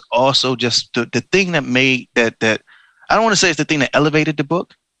that was also just the thing that made that I don't want to say it's the thing that elevated the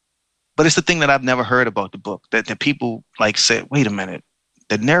book, but it's the thing that I've never heard about the book, that people like said, wait a minute,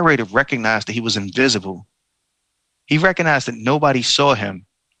 the narrator recognized that he was invisible. He recognized that nobody saw him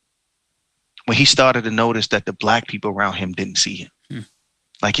when he started to notice that the black people around him didn't see him.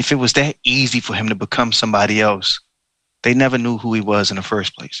 Like if it was that easy for him to become somebody else, they never knew who he was in the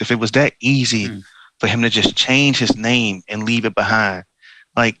first place. If it was that easy for him to just change his name and leave it behind,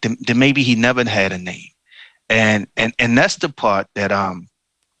 like then maybe he never had a name. And that's the part that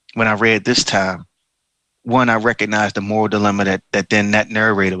when I read this time, one, I recognized the moral dilemma that then that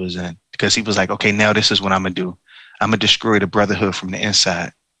narrator was in, because he was like, okay, now this is what I'm going to do. I'm going to destroy the brotherhood from the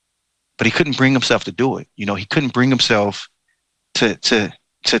inside. But he couldn't bring himself to do it. You know, he couldn't bring himself to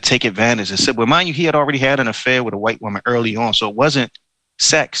take advantage. And said, well, mind you, he had already had an affair with a white woman early on. So it wasn't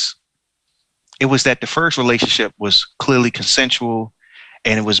sex. It was that the first relationship was clearly consensual,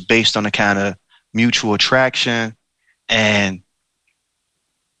 and it was based on a kind of mutual attraction. And,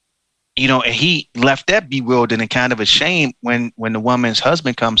 you know, and he left that bewildered and kind of ashamed when the woman's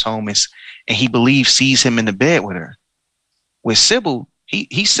husband comes home and he sees him in the bed with her. With Sybil,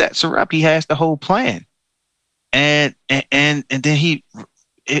 he sets her up. He has the whole plan. And then and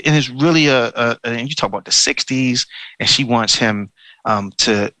it's really and you talk about the 60s, and she wants him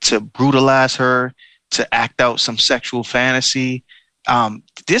to brutalize her, to act out some sexual fantasy.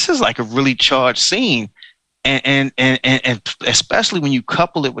 This is like a really charged scene. And especially when you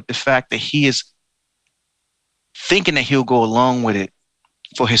couple it with the fact that he is thinking that he'll go along with it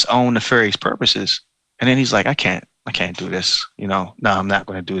for his own nefarious purposes. And then he's like, I can't do this. You know, no, I'm not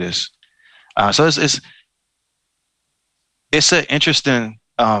going to do this. So it's an interesting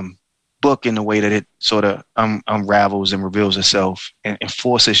book in the way that it sort of unravels and reveals itself and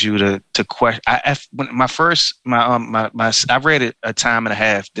forces you to question. I read it a time and a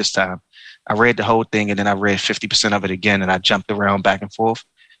half this time. I read the whole thing, and then I read 50% of it again, and I jumped around back and forth.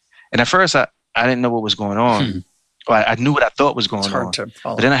 And at first, I didn't know what was going on. Well, I knew what I thought was going on,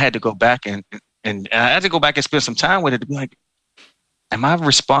 but then I had to go back and I had to go back and spend some time with it to be like, am I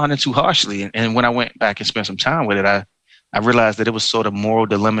responding too harshly? And when I went back and spent some time with it, I realized that it was sort of moral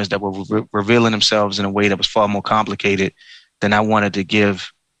dilemmas that were revealing themselves in a way that was far more complicated than I wanted to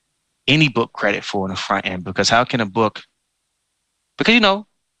give any book credit for in the front end. Because how can a book? Because, you know,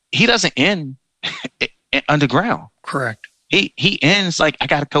 he doesn't end underground. Correct. He ends like, I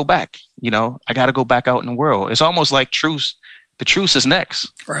got to go back. You know, I got to go back out in the world. It's almost like truce. The truce is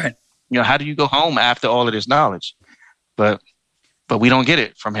next. Right. You know, how do you go home after all of this knowledge? But we don't get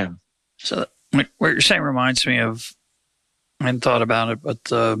it from him. So what you're saying reminds me of, I hadn't thought about it, but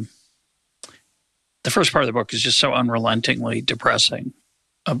the first part of the book is just so unrelentingly depressing.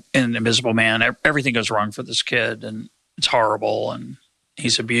 In Invisible Man, everything goes wrong for this kid, and it's horrible, and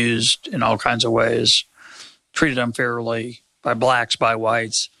he's abused in all kinds of ways, treated unfairly by blacks, by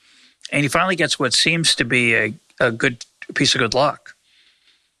whites. And he finally gets what seems to be a good piece of good luck.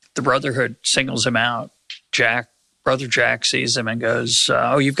 The Brotherhood singles him out. Brother Jack sees him and goes,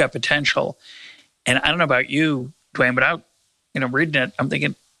 oh, you've got potential. And I don't know about you, Dwayne, but reading it, I'm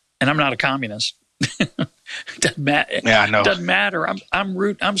thinking, and I'm not a communist. Doesn't matter. Yeah, I know. Doesn't matter.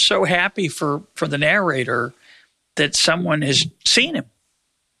 I'm so happy for the narrator that someone has seen him,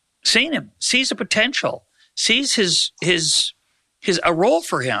 sees the potential, sees his a role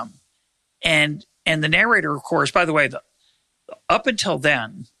for him, and the narrator, of course. By the way, up until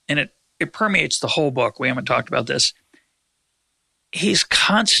then, and it permeates the whole book. We haven't talked about this. He's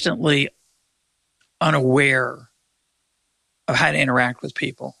constantly unaware of how to interact with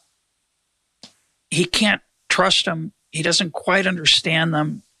people. He can't trust them. He doesn't quite understand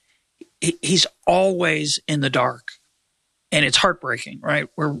them. He's always in the dark, and it's heartbreaking, right?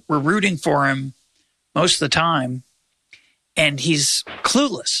 We're rooting for him most of the time, and he's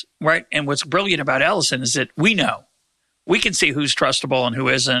clueless, right? And what's brilliant about Ellison is that we can see who's trustable and who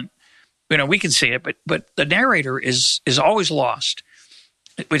isn't. You know, we can see it, but the narrator is always lost,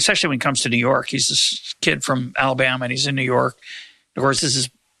 especially when it comes to New York. He's this kid from Alabama, and he's in New York. Of course, this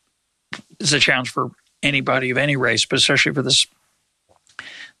is a challenge for anybody of any race, but especially for this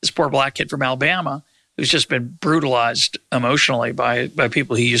poor black kid from Alabama who's just been brutalized emotionally by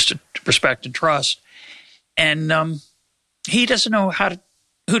people he used to respect and trust. And he doesn't know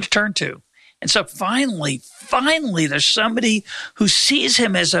who to turn to. And so finally, there's somebody who sees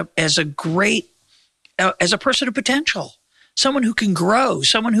him as a person of potential, someone who can grow,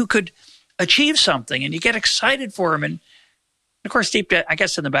 someone who could achieve something, and you get excited for him. And of course, deep down, I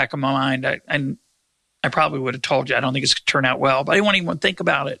guess in the back of my mind, I probably would have told you I don't think it's going to turn out well, but I didn't want anyone to think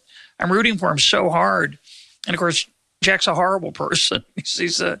about it. I'm rooting for him so hard, and of course, Jack's a horrible person.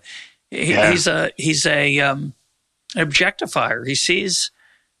 He's an objectifier. He sees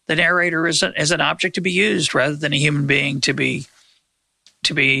the narrator as an object to be used rather than a human being to be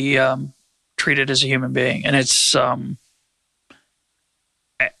treated as a human being. And it's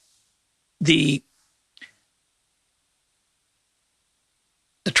the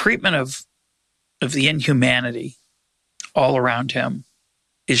treatment of the inhumanity all around him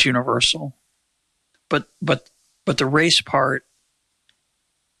is universal. But the race part,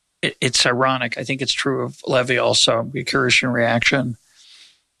 it's ironic. I think it's true of Levy also. Be curious in reaction.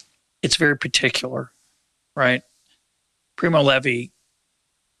 It's very particular. right? Primo Levi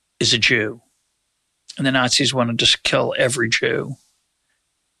is a Jew, and the Nazis wanted to kill every Jew.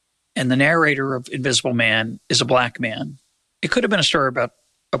 And the narrator of Invisible Man is a black man. It could have been a story about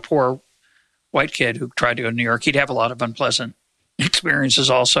a poor white kid who tried to go to New York. He'd have a lot of unpleasant experiences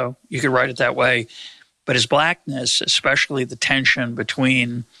also. You could write it that way. But his blackness, especially the tension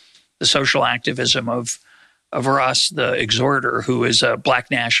between the social activism of Ross, the exhorter, who is a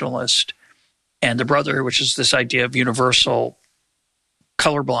black nationalist, and the brother, which is this idea of universal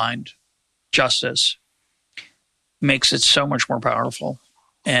colorblind justice, makes it so much more powerful.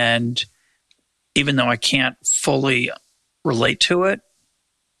 And even though I can't fully relate to it,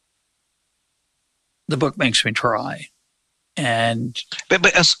 the book makes me try. And but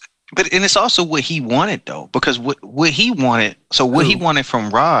it's also what he wanted, though, because what he wanted. So what he wanted from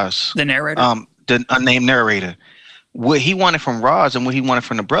Roz, the narrator, the unnamed narrator, what he wanted from Roz and what he wanted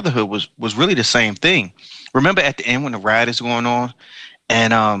from the Brotherhood was really the same thing. Remember at the end when the riot is going on,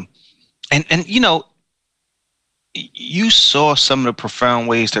 and you know, you saw some of the profound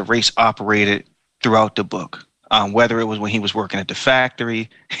ways that race operated throughout the book. Whether it was when he was working at the factory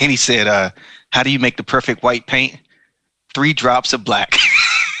and he said, how do you make the perfect white paint? 3 drops of black.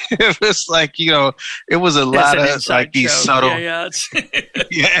 It was like, you know, it was a lot of like these subtle.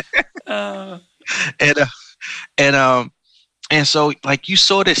 Yeah. And so like you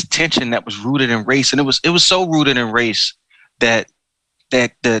saw this tension that was rooted in race, and it was so rooted in race that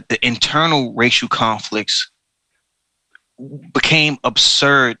the internal racial conflicts became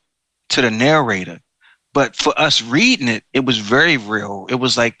absurd to the narrator. But for us reading it, it was very real. It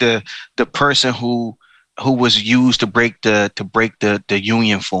was like the person who was used to break the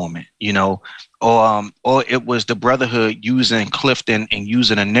union foreman, you know, or it was the Brotherhood using Clifton and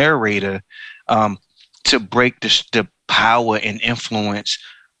using a narrator to break the power and influence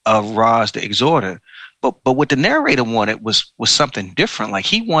of Roz the Exhorter. But what the narrator wanted was something different. Like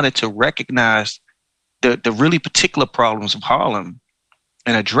he wanted to recognize the really particular problems of Harlem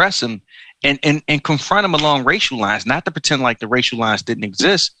and address them and confront them along racial lines, not to pretend like the racial lines didn't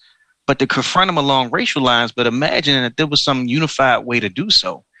exist, but to confront them along racial lines, but imagine that there was some unified way to do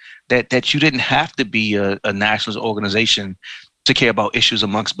so, that you didn't have to be a nationalist organization to care about issues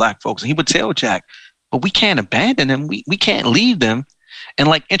amongst black folks. And he would tell Jack, but we can't abandon them. We can't leave them. And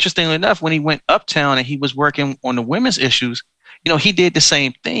like, interestingly enough, when he went uptown and he was working on the women's issues, you know, he did the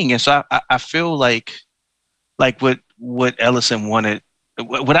same thing. And so I feel like what Ellison wanted,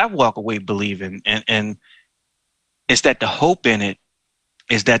 what I walk away believing, and it's that the hope in it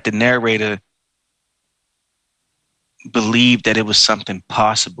is that the narrator believed that it was something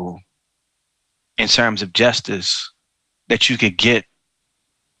possible in terms of justice that you could get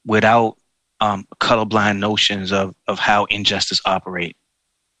without colorblind notions of how injustice operate.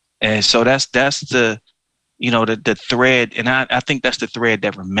 And so that's the, you know, the thread. And I think that's the thread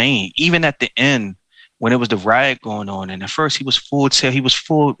that remained even at the end when it was the riot going on. And at first he was he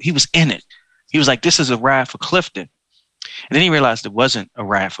was in it. He was like, this is a riot for Clifton. And then he realized it wasn't a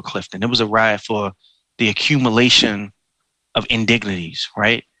riot for Clifton. It was a riot for the accumulation of indignities,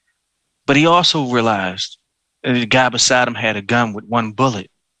 right? But he also realized that the guy beside him had a gun with 1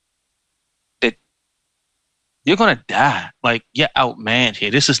 bullet. That you're going to die. Like, you're outmanned here.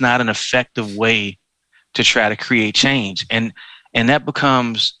 This is not an effective way to try to create change. And that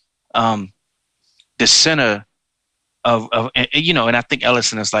becomes the center of, you know, and I think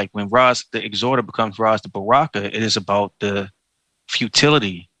Ellison is like, when Roz the Exhorter becomes Roz the Baraka, it is about the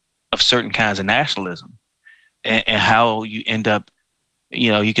futility of certain kinds of nationalism and how you end up,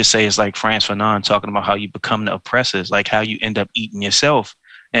 you know, you could say it's like Frantz Fanon talking about how you become the oppressors, like how you end up eating yourself.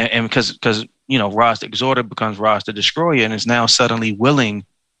 And because, you know, Roz the Exhorter becomes Roz the Destroyer and is now suddenly willing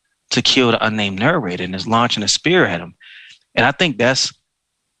to kill the unnamed narrator and is launching a spear at him. And I think that's,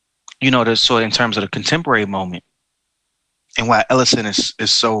 you know, the sort of in terms of the contemporary moment and why Ellison is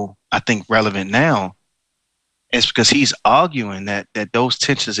so, I think, relevant now is because he's arguing that those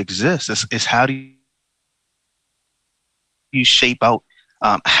tensions exist. It's how do you shape out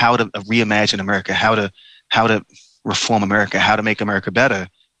how to reimagine America, how to reform America, how to make America better.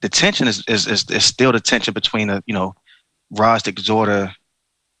 The tension is still the tension between you know, Roz the Exhorter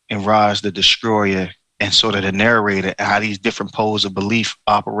and Roz the Destroyer and sort of the narrator, and how these different poles of belief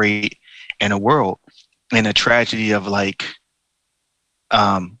operate in a world, and the tragedy of like,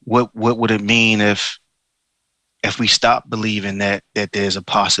 what would it mean if we stop believing that there's a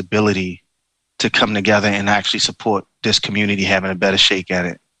possibility to come together and actually support this community having a better shake at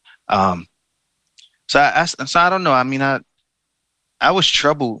it. So I don't know. I mean, I was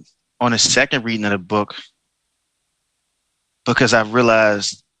troubled on the second reading of the book because I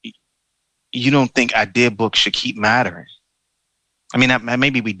realized you don't think idea books should keep mattering. I mean,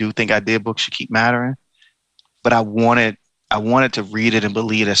 maybe we do think idea books should keep mattering, but I wanted to read it and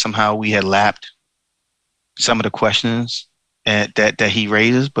believe that somehow we had lapped some of the questions that he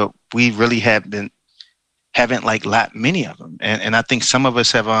raises, but we really haven't like lapped many of them. And I think some of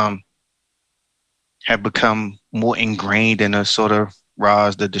us have become more ingrained in a sort of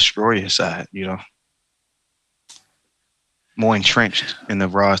Roz the Destroyer side, you know, more entrenched in the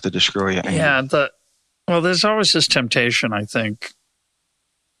Roz the Destroyer. Yeah. Well, there's always this temptation, I think.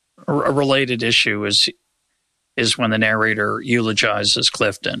 A related issue is when the narrator eulogizes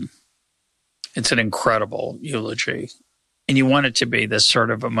Clifton. It's an incredible eulogy. And you want it to be this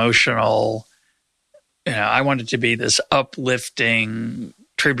sort of emotional, you know, I want it to be this uplifting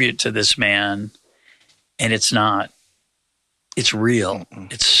tribute to this man. And it's not. It's real.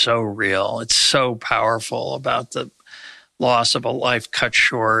 Mm-mm. It's so real. It's so powerful about the loss of a life cut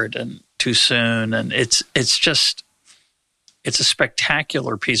short and too soon. And it's a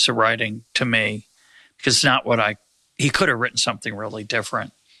spectacular piece of writing to me, because it's not he could have written something really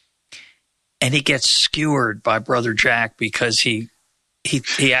different. And he gets skewered by Brother Jack because he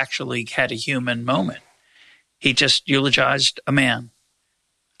actually had a human moment. He just eulogized a man.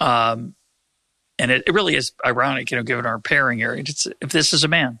 And it really is ironic, you know, given our pairing here. If this is a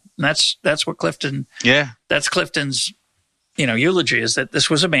man, and that's what Clifton. Yeah, that's Clifton's, you know, eulogy, is that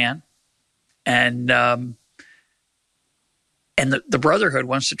this was a man, and the Brotherhood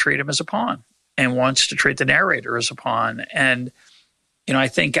wants to treat him as a pawn and wants to treat the narrator as a pawn. And you know, I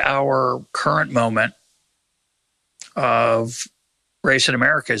think our current moment of race in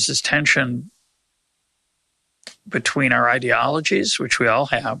America is this tension between our ideologies, which we all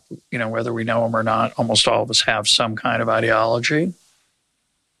have, you know, whether we know them or not. Almost all of us have some kind of ideology,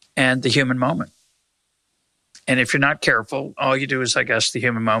 and the human moment. And if you're not careful, all you do is, I guess, the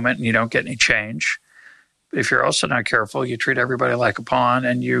human moment, and you don't get any change. But if you're also not careful, you treat everybody like a pawn,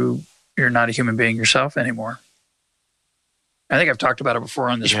 and you're not a human being yourself anymore. I think I've talked about it before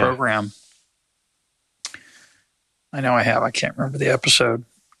on this program. I know I have. I can't remember the episode.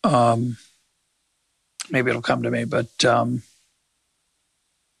 Maybe it'll come to me, but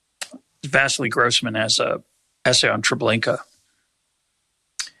Vasily Grossman has an essay on Treblinka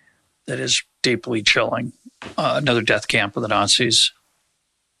that is deeply chilling. Another death camp of the Nazis.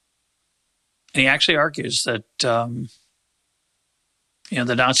 And he actually argues that, you know,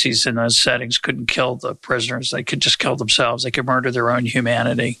 the Nazis in those settings couldn't kill the prisoners. They could just kill themselves. They could murder their own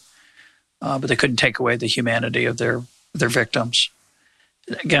humanity, but they couldn't take away the humanity of their victims.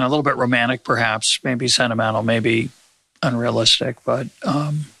 Again, a little bit romantic, perhaps, maybe sentimental, maybe unrealistic, but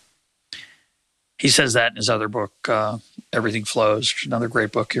he says that in his other book, Everything Flows, another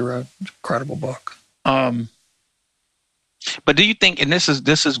great book he wrote, incredible book. But do you think, and this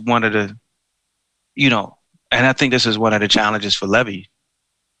is one of the, you know, and I think this is one of the challenges for Levy.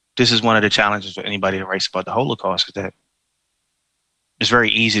 This is one of the challenges for anybody that writes about the Holocaust, is that it's very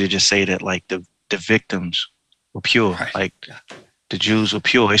easy to just say that, like, the victims were pure, right. Like the Jews were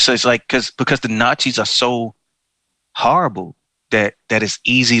pure. It's like because the Nazis are so horrible that it's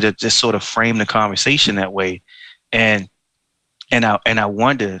easy to just sort of frame the conversation that way. And I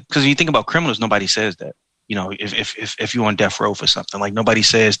wonder, because when you think about criminals, nobody says that. You know, if you're on death row for something, like, nobody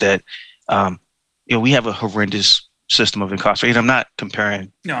says that. You know, we have a horrendous system of incarceration. I'm not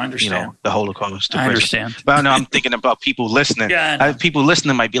comparing, no, I understand, you know, the Holocaust to I prison. Understand. But I know I'm thinking about people listening. Yeah, people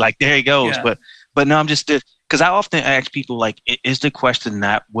listening might be like, there he goes. Yeah. But no, I'm just, because I often ask people, like, is the question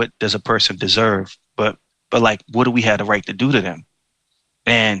not what does a person deserve, but like, what do we have the right to do to them?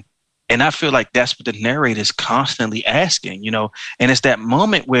 And I feel like that's what the narrator is constantly asking, you know, and it's that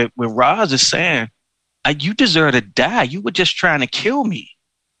moment where Roz is saying, you deserve to die. You were just trying to kill me.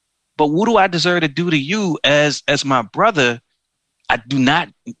 But what do I deserve to do to you as my brother? I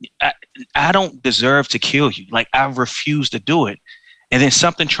don't deserve to kill you. Like, I refuse to do it. And then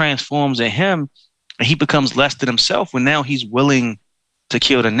something transforms in him, and he becomes less than himself when now he's willing to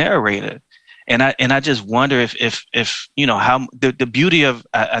kill the narrator. And I just wonder if you know, how the beauty of,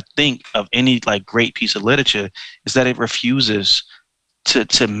 I think, of any, like, great piece of literature is that it refuses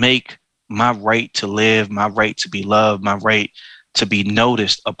to make my right to live, my right to be loved, my right to be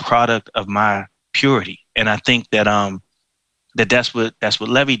noticed a product of my purity. And I think that that's what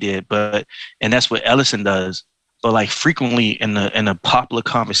Levy did, and that's what Ellison does. But, like, frequently in the popular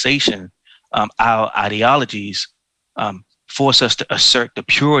conversation, our ideologies force us to assert the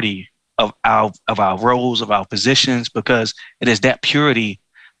purity of our roles, of our positions, because it is that purity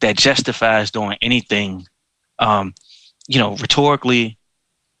that justifies doing anything, you know, rhetorically,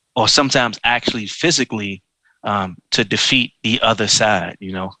 or sometimes actually physically, to defeat the other side,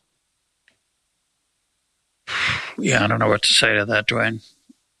 you know? Yeah, I don't know what to say to that, Dwayne.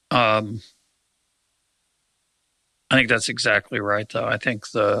 I think that's exactly right, though. I think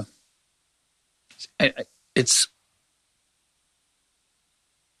it's.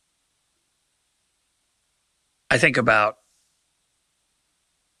 I think about,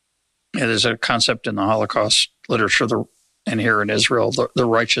 there's a concept in the Holocaust literature, and here in Israel, the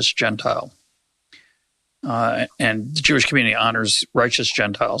righteous Gentile. And the Jewish community honors righteous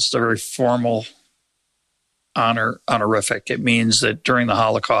Gentiles. They're very formal, honorific. It means that during the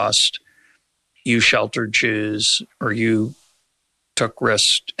Holocaust, you sheltered Jews or you took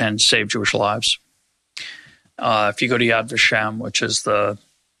risks and saved Jewish lives. If you go to Yad Vashem, which is the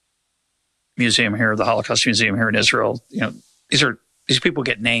museum here, the Holocaust Museum here in Israel, these people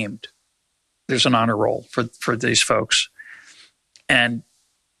get named. There's an honor roll for these folks. And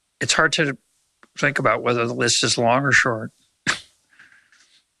it's hard to think about whether the list is long or short.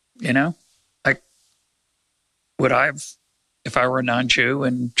 Like, if I were a non-Jew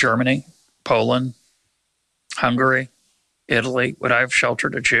in Germany, Poland, Hungary, Italy, would I have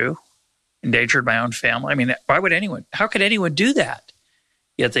sheltered a Jew, endangered my own family? I mean, how could anyone do that?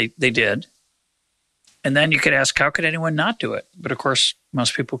 Yet they did. And then you could ask, how could anyone not do it? But of course,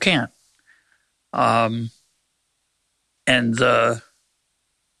 most people can't. There's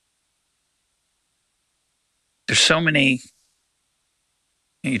so many.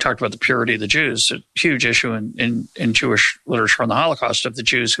 You talked about the purity of the Jews, a huge issue in Jewish literature on the Holocaust of the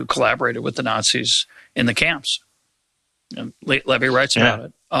Jews who collaborated with the Nazis in the camps. And Levy writes about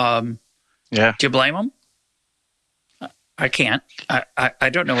it. Do you blame them? I can't. I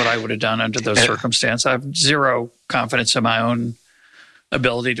don't know what I would have done under those circumstances. I have zero confidence in my own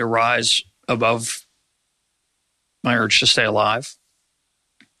ability to rise above my urge to stay alive.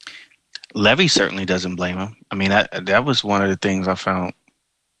 Levy certainly doesn't blame him. I mean, that was one of the things I found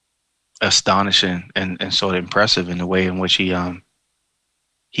astonishing and sort of impressive in the way in which he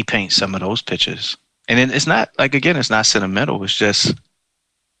paints some of those pictures. And it's not, like, again, it's not sentimental. It's just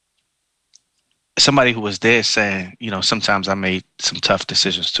somebody who was there saying, sometimes I made some tough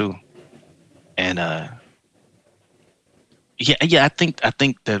decisions too. And I think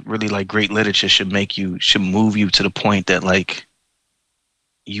that really, like, great literature should move you to the point that, like,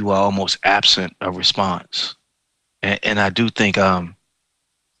 you are almost absent of response. And I do think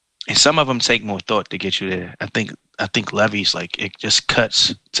and some of them take more thought to get you there. I think Levy's, like, it just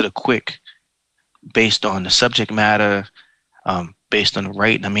cuts to the quick based on the subject matter, based on the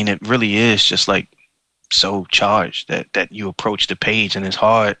writing. I mean, it really is just, like, so charged that you approach the page, and it's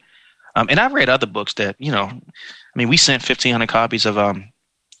hard. And I've read other books that, we sent 1,500 copies of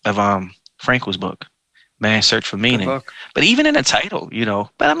Frankel's book, Man's Search for Meaning. But even in the title,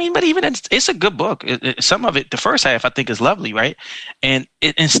 it's a good book. Some of it, the first half, I think, is lovely, right? And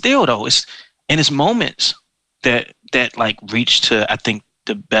still, though, it's moments that like reach to, I think,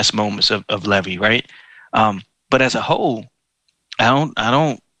 the best moments of Levy, right? But as a whole, I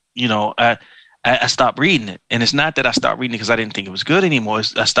stopped reading it. And it's not that I stopped reading it because I didn't think it was good anymore.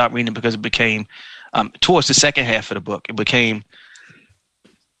 I stopped reading it because it became, towards the second half of the book, it became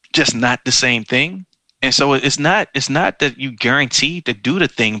just not the same thing. And so it's not that you guarantee to do the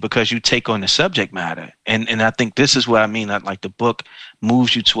thing because you take on the subject matter. And I think this is what I mean. That, like, the book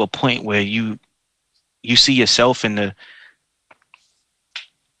moves you to a point where you see yourself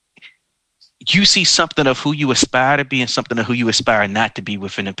you see something of who you aspire to be and something of who you aspire not to be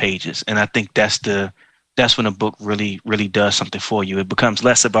within the pages. And I think that's when a book really, really does something for you. It becomes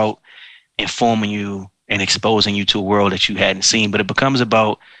less about informing you and exposing you to a world that you hadn't seen, but it becomes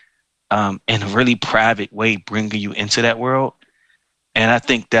about, in a really private way, bringing you into that world. And I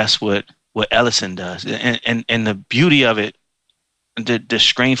think that's what Ellison does. And the beauty of it, the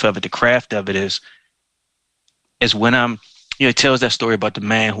strength of it, the craft of it is when it tells that story about the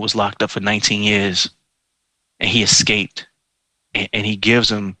man who was locked up for 19 years and he escaped, and he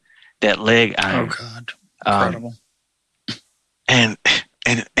gives him that leg iron. Oh God. Incredible. And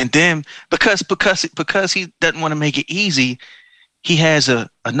then because he doesn't want to make it easy, he has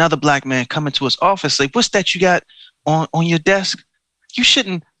another black man come into his office, like, what's that you got on your desk? You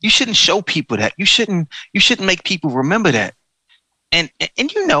shouldn't show people that. You shouldn't make people remember that. And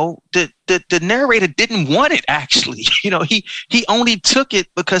the narrator didn't want it, actually. He only took it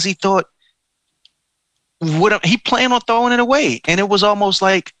because he thought he planned on throwing it away. And it was almost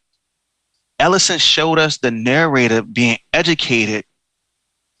like Ellison showed us the narrator being educated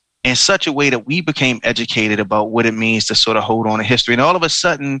in such a way that we became educated about what it means to sort of hold on to history. And all of a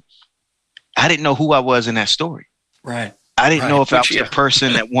sudden, I didn't know who I was in that story. Right. I didn't know if I was the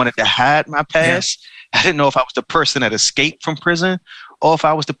person that wanted to hide my past. Yeah. I didn't know if I was the person that escaped from prison, or if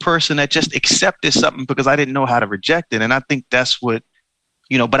I was the person that just accepted something because I didn't know how to reject it. And I think that's what,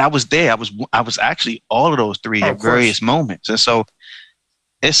 but I was there. I was actually all of those three at various moments. And so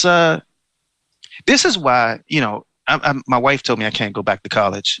it's, this is why, my wife told me I can't go back to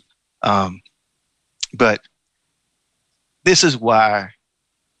college. But this is why,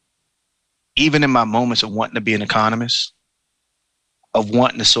 even in my moments of wanting to be an economist, of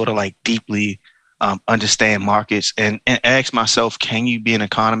wanting to sort of like deeply understand markets and ask myself, can you be an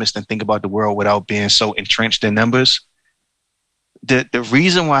economist and think about the world without being so entrenched in numbers? The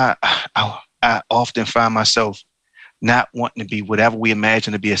reason why I often find myself not wanting to be whatever we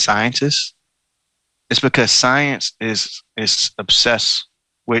imagine to be a scientist is because science is obsessed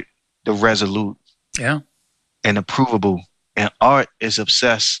with the resolute and the provable, and art is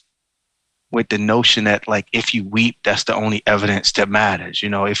obsessed with the notion that, like, if you weep, that's the only evidence that matters.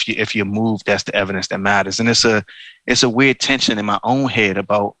 If you move, that's the evidence that matters. And it's a weird tension in my own head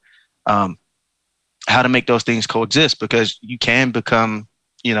about how to make those things coexist, because you can become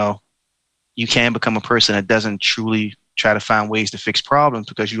a person that doesn't truly try to find ways to fix problems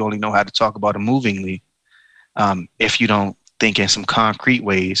because you only know how to talk about them movingly, if you don't think in some concrete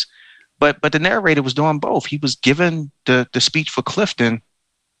ways. But the narrator was doing both. He was giving the speech for Clifton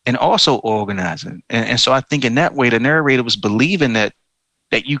and also organizing. And so I think in that way, the narrator was believing that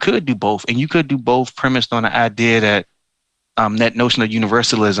you could do both, and you could do both premised on the idea that that notion of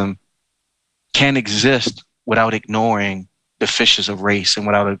universalism can exist without ignoring the fissures of race and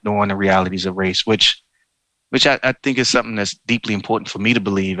without ignoring the realities of race, which I think is something that's deeply important for me to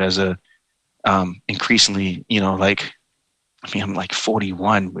believe as a increasingly, I'm like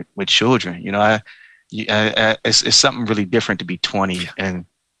 41 with children. It's something really different to be 20 and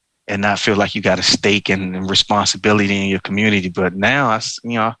not feel like you got a stake and responsibility in your community. But now I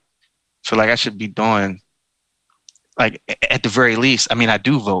feel like I should be doing, like, at the very least, I mean, I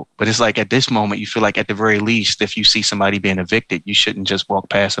do vote, but it's like at this moment, you feel like at the very least, if you see somebody being evicted, you shouldn't just walk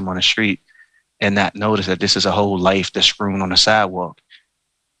past them on the street and not notice that this is a whole life that's strewn on the sidewalk.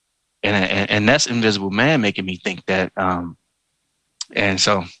 And that's Invisible Man making me think that. And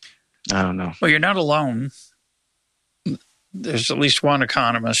so, I don't know. Well, you're not alone. There's at least one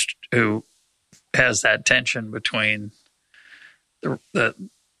economist who has that tension between the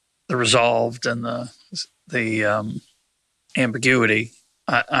resolved and the ambiguity.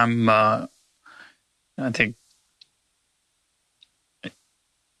 I think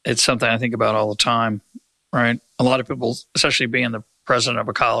it's something I think about all the time, right? A lot of people, especially being the president of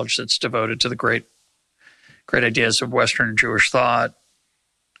a college that's devoted to the great ideas of Western Jewish thought.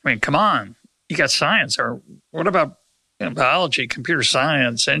 I mean, come on, you got science, or what about biology, computer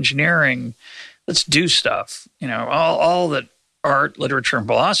science, engineering? Let's do stuff. All that art, literature, and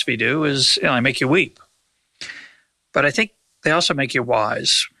philosophy do is they make you weep. But I think they also make you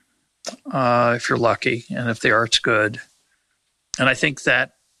wise, if you're lucky and if the art's good. And I think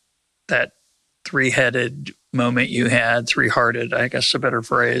that three-headed moment you had, three-hearted, I guess a better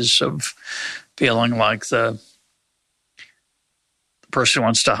phrase, of feeling like the person who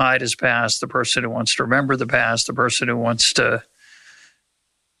wants to hide his past, the person who wants to remember the past, the person who wants to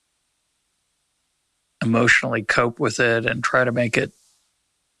emotionally cope with it and try to make it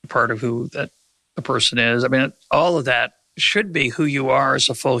part of who that the person is. I mean, all of that should be who you are as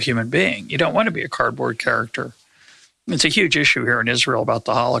a full human being. You don't want to be a cardboard character. It's a huge issue here in Israel about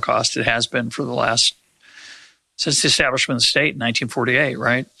the Holocaust. It has been since the establishment of the state in 1948,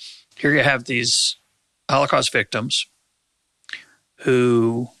 right? Here you have these Holocaust victims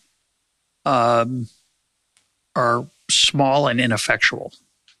who are small and ineffectual.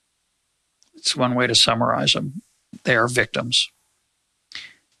 It's one way to summarize them. They are victims.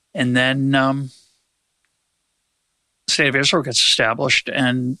 And then the state of Israel gets established,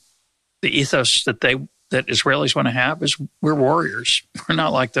 and the ethos that Israelis want to have is we're warriors. We're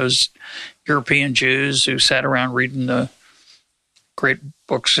not like those European Jews who sat around reading the great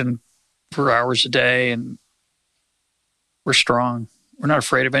books for hours a day, and we're strong. We're not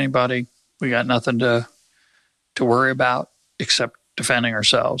afraid of anybody. We got nothing to worry about except defending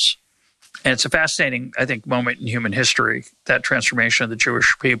ourselves. And it's a fascinating, I think, moment in human history, that transformation of the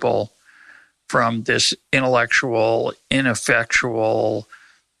Jewish people from this intellectual, ineffectual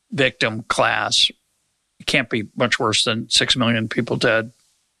victim class. It can't be much worse than 6 million people dead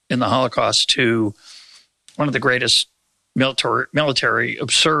in the Holocaust, to one of the greatest military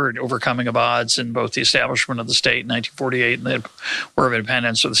absurd overcoming of odds in both the establishment of the state in 1948 and the War of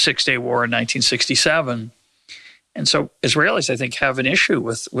Independence, or the Six-Day War in 1967. And so Israelis, I think, have an issue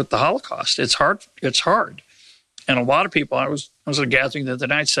with the Holocaust. It's hard. And a lot of people, I was at a gathering the other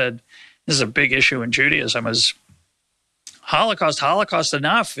night, said this is a big issue in Judaism, is Holocaust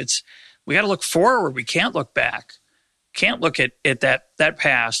enough. We got to look forward. We can't look back. Can't look at that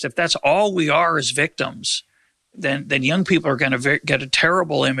past. If that's all we are as victims, then young people are going to get a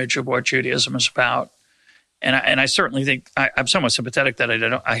terrible image of what Judaism is about. And I certainly think I'm somewhat sympathetic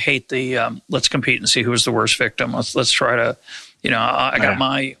that I hate the let's compete and see who's the worst victim. Let's try to, I got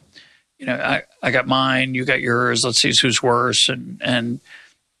my, I got mine, you got yours. Let's see who's worse. And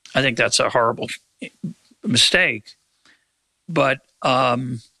I think that's a horrible mistake. But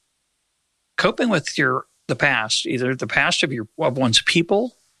coping with the past, either the past of one's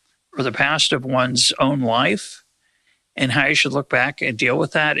people or the past of one's own life, and how you should look back and deal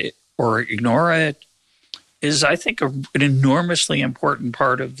with that or ignore it, is, I think, an enormously important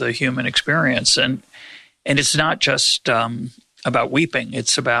part of the human experience. And it's not just about weeping.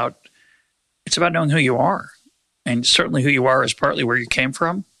 It's about knowing who you are. And certainly who you are is partly where you came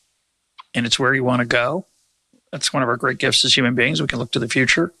from, and it's where you want to go. That's one of our great gifts as human beings. We can look to the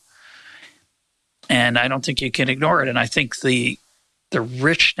future. And I don't think you can ignore it. And I think the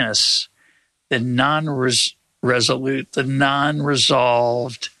richness, the non-resolute, the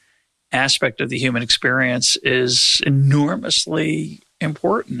non-resolved aspect of the human experience is enormously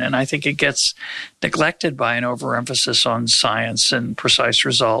important. And I think it gets neglected by an overemphasis on science and precise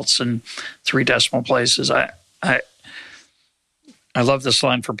results and 3 decimal places. I love this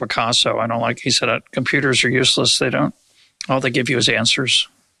line from Picasso. I don't like, he said, computers are useless. All they give you is answers.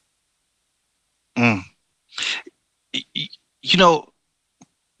 Mm.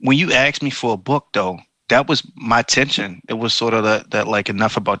 When you asked me for a book, though, that was my tension. It was sort of that like,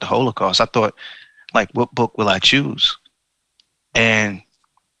 enough about the Holocaust. I thought, like, what book will I choose? And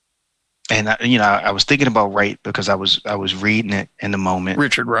I was thinking about Wright because I was reading it in the moment.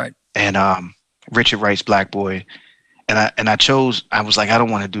 Richard Wright. And Richard Wright's Black Boy. And I chose, I was like, I don't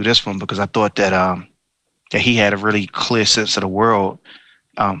want to do this one because I thought that he had a really clear sense of the world.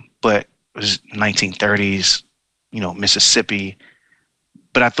 But it was 1930s, Mississippi.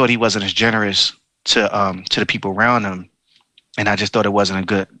 But I thought he wasn't as generous to the people around him. And I just thought it wasn't a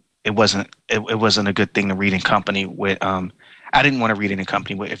good thing to read in company with. I didn't want to read it in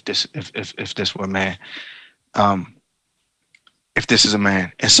company with if this were a man. If this is a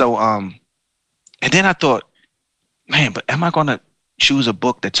man. And so and then I thought, man, but am I going to choose a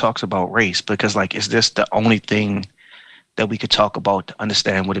book that talks about race? Because, like, is this the only thing that we could talk about to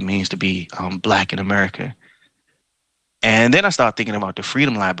understand what it means to be Black in America? And then I started thinking about the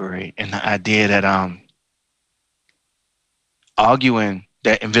Freedom Library and the idea that arguing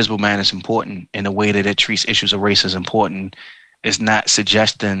that Invisible Man is important in the way that it treats issues of race is important is not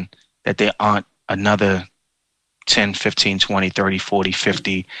suggesting that there aren't another 10, 15, 20, 30, 40,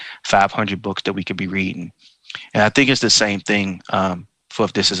 50, 500 books that we could be reading. And I think it's the same thing for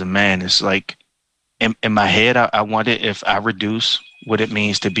If This Is a Man. It's like, in my head, I wonder if I reduce what it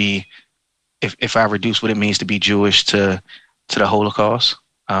means to be, if I reduce what it means to be Jewish to the Holocaust.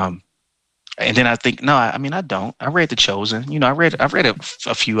 And then I think, no, I mean, I don't. I read The Chosen. I read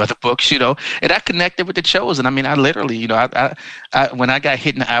a few other books, and I connected with The Chosen. I mean, I literally, I when I got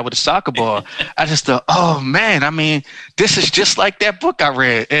hit in the eye with a soccer ball, I just thought, oh man, I mean, this is just like that book I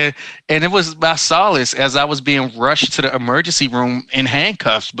read. And it was my solace as I was being rushed to the emergency room in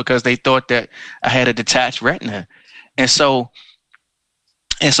handcuffs because they thought that I had a detached retina. And so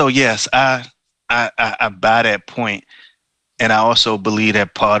yes, I buy that point. And I also believe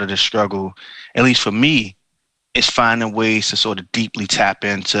that part of the struggle, at least for me, is finding ways to sort of deeply tap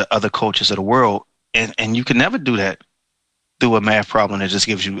into other cultures of the world. And you can never do that through a math problem that just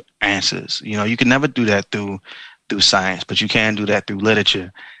gives you answers. You can never do that through science, but you can do that through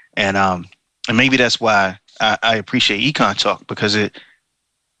literature. And maybe that's why I appreciate Econ Talk, because it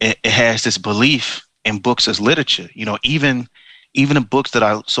has this belief in books as literature. Even in books that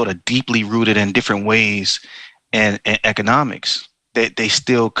are sort of deeply rooted in different ways and economics, they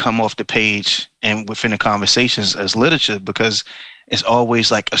still come off the page and within the conversations as literature, because it's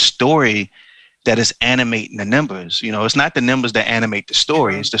always like a story that is animating the numbers. It's not the numbers that animate the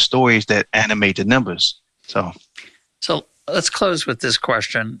story; it's the stories that animate the numbers. So let's close with this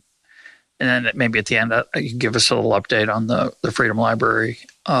question, and then maybe at the end you can give us a little update on the Freedom Library.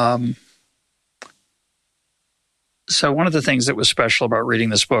 So one of the things that was special about reading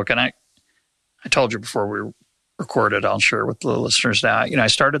this book, and I told you before we recorded, I'll share with the listeners now. I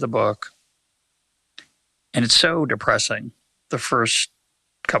started the book, and it's so depressing. The first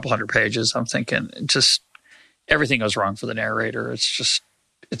couple hundred pages, I'm thinking, just everything goes wrong for the narrator. It's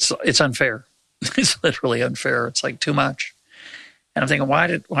unfair. It's literally unfair. It's like too much. And I'm thinking, why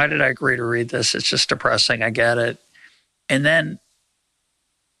did I agree to read this? It's just depressing. I get it. And then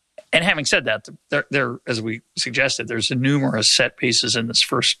And having said that, there, as we suggested, there's numerous set pieces in this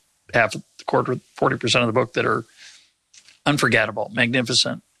first half of the quarter, 40% of the book that are unforgettable,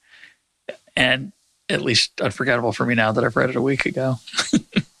 magnificent, and at least unforgettable for me now that I've read it a week ago.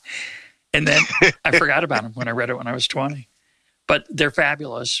 And then I forgot about them when I read it when I was 20. But they're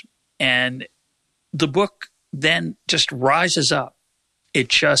fabulous. And the book then just rises up. It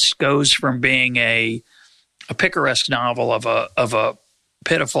just goes from being a picaresque novel of a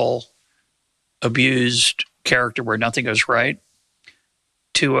pitiful, abused character where nothing goes right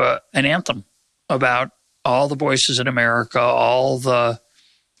to an anthem about all the voices in America, all the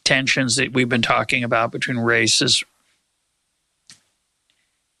tensions that we've been talking about between races,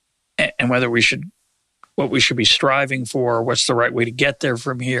 and whether what we should be striving for, what's the right way to get there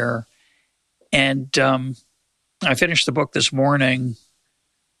from here. And I finished the book this morning.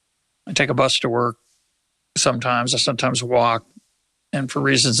 I take a bus to work sometimes. I sometimes walk. And for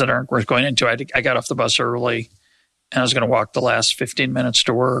reasons that aren't worth going into, I got off the bus early, and I was going to walk the last 15 minutes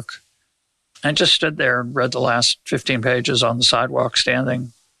to work. I just stood there and read the last 15 pages on the sidewalk,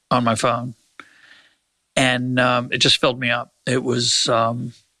 standing on my phone. And it just filled me up. It was,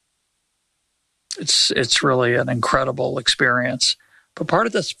 it's really an incredible experience. But part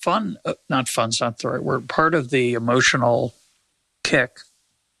of this fun's not the right word, part of the emotional kick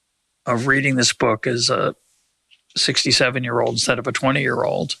of reading this book as a 67-year-old instead of a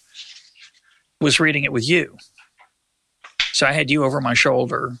 20-year-old was reading it with you. So I had you over my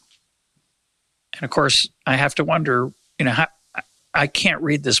shoulder. And of course, I have to wonder, how, I can't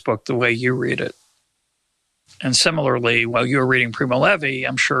read this book the way you read it. And similarly, while you were reading Primo Levi,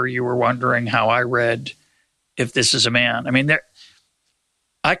 I'm sure you were wondering how I read If This Is a Man. I mean,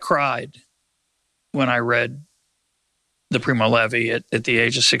 I cried when I read the Primo Levi at the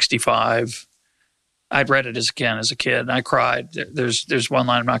age of 65. I'd read it as a kid, and I cried. There's one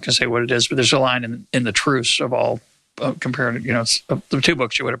line, I'm not going to say what it is, but there's a line in the Truce of all, compared to, the two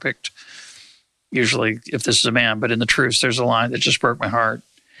books you would have picked, usually If This Is a Man, but in the Truce, there's a line that just broke my heart.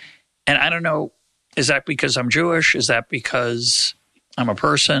 And I don't know, is that because I'm Jewish? Is that because I'm a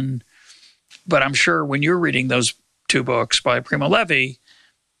person? But I'm sure when you're reading those two books by Primo Levi,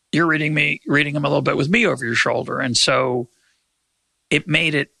 you're reading them a little bit with me over your shoulder. And so it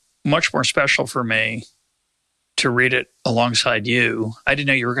made it much more special for me to read it alongside you. I didn't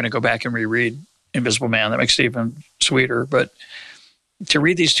know you were going to go back and reread Invisible Man. That makes it even sweeter. But to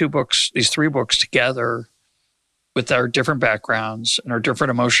read these three books together with our different backgrounds and our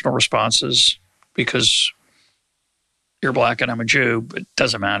different emotional responses, because you're black and I'm a Jew, but it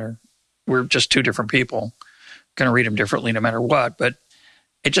doesn't matter. We're just two different people. Going to read them differently no matter what. But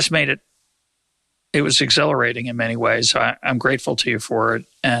it just made it was exhilarating in many ways. So I'm grateful to you for it,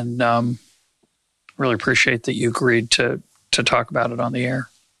 and really appreciate that you agreed to talk about it on the air.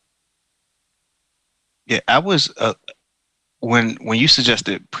 Yeah, I was when you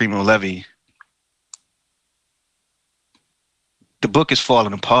suggested Primo Levi, the book is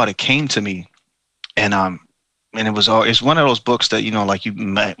falling apart. It came to me, and it's one of those books that like you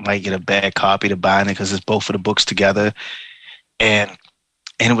might get a bad copy to buy it because it's both of the books together, and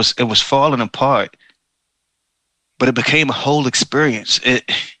it was falling apart. But it became a whole experience. The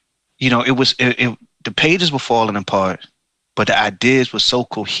pages were falling apart, but the ideas were so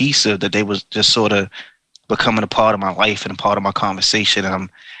cohesive that they was just sort of becoming a part of my life and a part of my conversation. And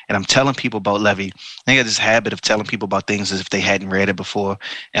I'm telling people about Levi. I got this habit of telling people about things as if they hadn't read it before.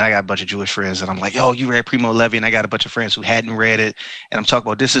 And I got a bunch of Jewish friends, and I'm like, "Yo, you read Primo Levi?" And I got a bunch of friends who hadn't read it, and I'm talking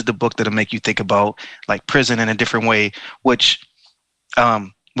about this is the book that'll make you think about like prison in a different way, which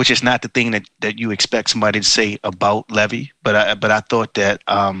is not the thing that you expect somebody to say about Levi. But I thought that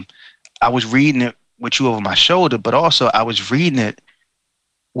I was reading it with you over my shoulder, but also I was reading it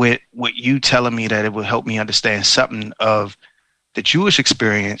with you telling me that it would help me understand something of the Jewish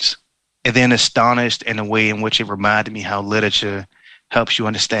experience, and then astonished in the way in which it reminded me how literature helps you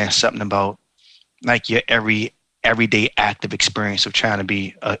understand something about like your everyday active experience of trying to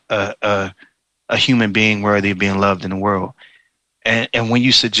be a human being worthy of being loved in the world. And when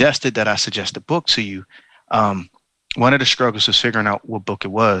you suggested that I suggest a book to you, one of the struggles was figuring out what book it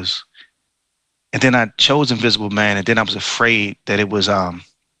was. And then I chose Invisible Man, and then I was afraid that it was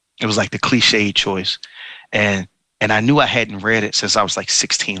like the cliche choice. And I knew I hadn't read it since I was like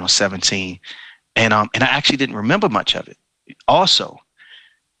 16 or 17. And I actually didn't remember much of it also.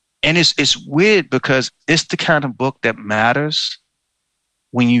 And it's weird because it's the kind of book that matters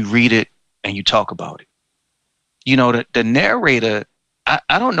when you read it and you talk about it. The narrator,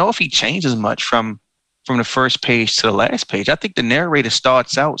 I don't know if he changes much from the first page to the last page. I think the narrator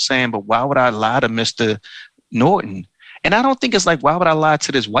starts out saying, "But why would I lie to Mr. Norton?" And I don't think it's like, why would I lie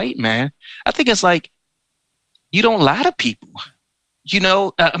to this white man? I think it's like, you don't lie to people.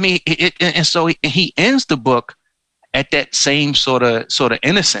 I mean, and so he ends the book at that same sort of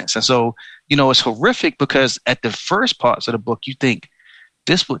innocence. And so, it's horrific because at the first parts of the book, you think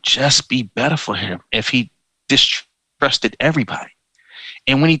this would just be better for him if he distrusted everybody.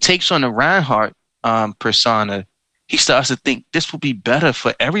 And when he takes on the Reinhardt persona, he starts to think this would be better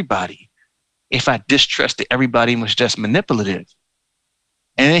for everybody if I distrusted everybody and was just manipulative.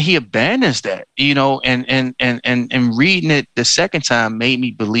 And then he abandons that, and reading it the second time made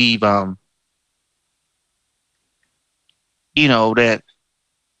me believe, that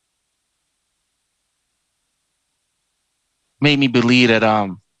made me believe that,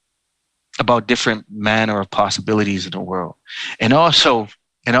 about different manner of possibilities in the world. And also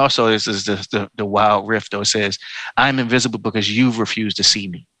this is the wild riff though. It says, I'm invisible because you've refused to see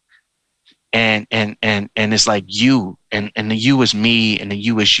me. And it's like you, and the you is me, and the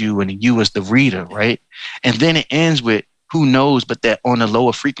you is you, and the you is the reader, right? And then it ends with, who knows, but that on the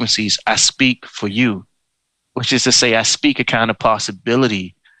lower frequencies, I speak for you, which is to say, I speak a kind of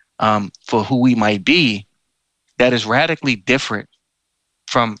possibility for who we might be that is radically different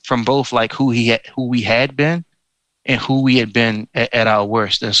from both like who we had been and who we had been at our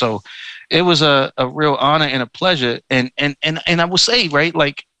worst. And so it was a real honor and a pleasure. And I will say, right,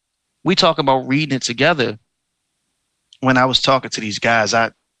 like, we talk about reading it together. When I was talking to these guys,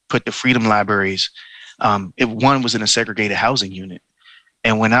 I put the Freedom Libraries. One was in a segregated housing unit.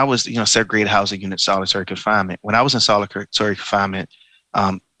 And when I was, segregated housing unit, solitary confinement, when I was in solitary confinement,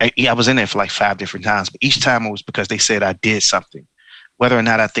 I was in there for like 5 different times. But each time it was because they said I did something. Whether or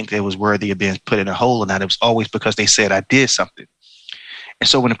not I think they was worthy of being put in a hole or not, it was always because they said I did something. And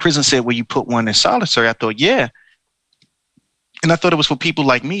so when the prison said, well, you put one in solitary, I thought, yeah. And I thought it was for people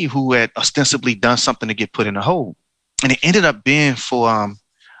like me who had ostensibly done something to get put in a hole. And it ended up being for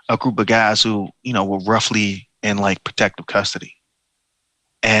a group of guys who, were roughly in like protective custody.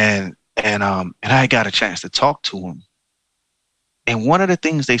 And I got a chance to talk to them. And one of the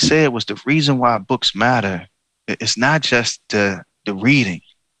things they said was the reason why books matter, it's not just the reading,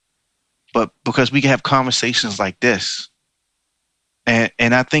 but because we can have conversations like this. And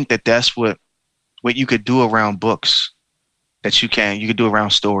I think that that's what you could do around books. That you could do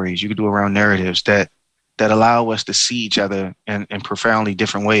around stories, you could do around narratives that allow us to see each other in profoundly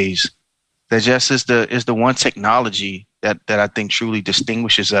different ways. That just is the one technology that I think truly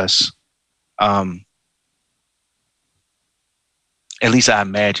distinguishes us. At least I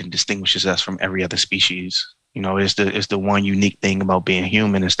imagine distinguishes us from every other species. It's the one unique thing about being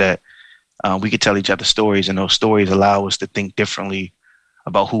human is that we could tell each other stories, and those stories allow us to think differently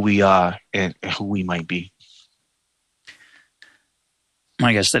about who we are and who we might be.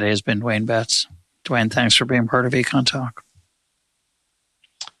 My guest today has been Dwayne Betts. Dwayne, thanks for being part of Econ Talk.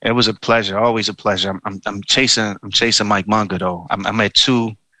 It was a pleasure, always a pleasure. I'm chasing Mike Munger though. I'm at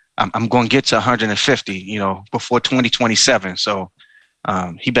 2. I'm going to get to 150, before 2027. So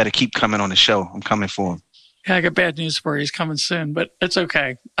he better keep coming on the show. I'm coming for him. Yeah, I got bad news for you. He's coming soon, but it's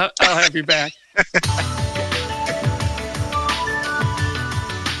okay. I'll have you back.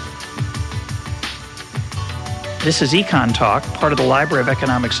 This is Econ Talk, part of the Library of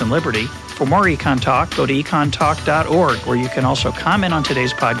Economics and Liberty. For more Econ Talk, go to econtalk.org, where you can also comment on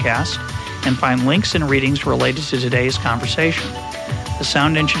today's podcast and find links and readings related to today's conversation. The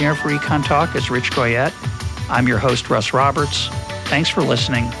sound engineer for Econ Talk is Rich Goyette. I'm your host, Russ Roberts. Thanks for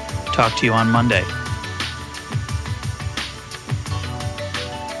listening. Talk to you on Monday.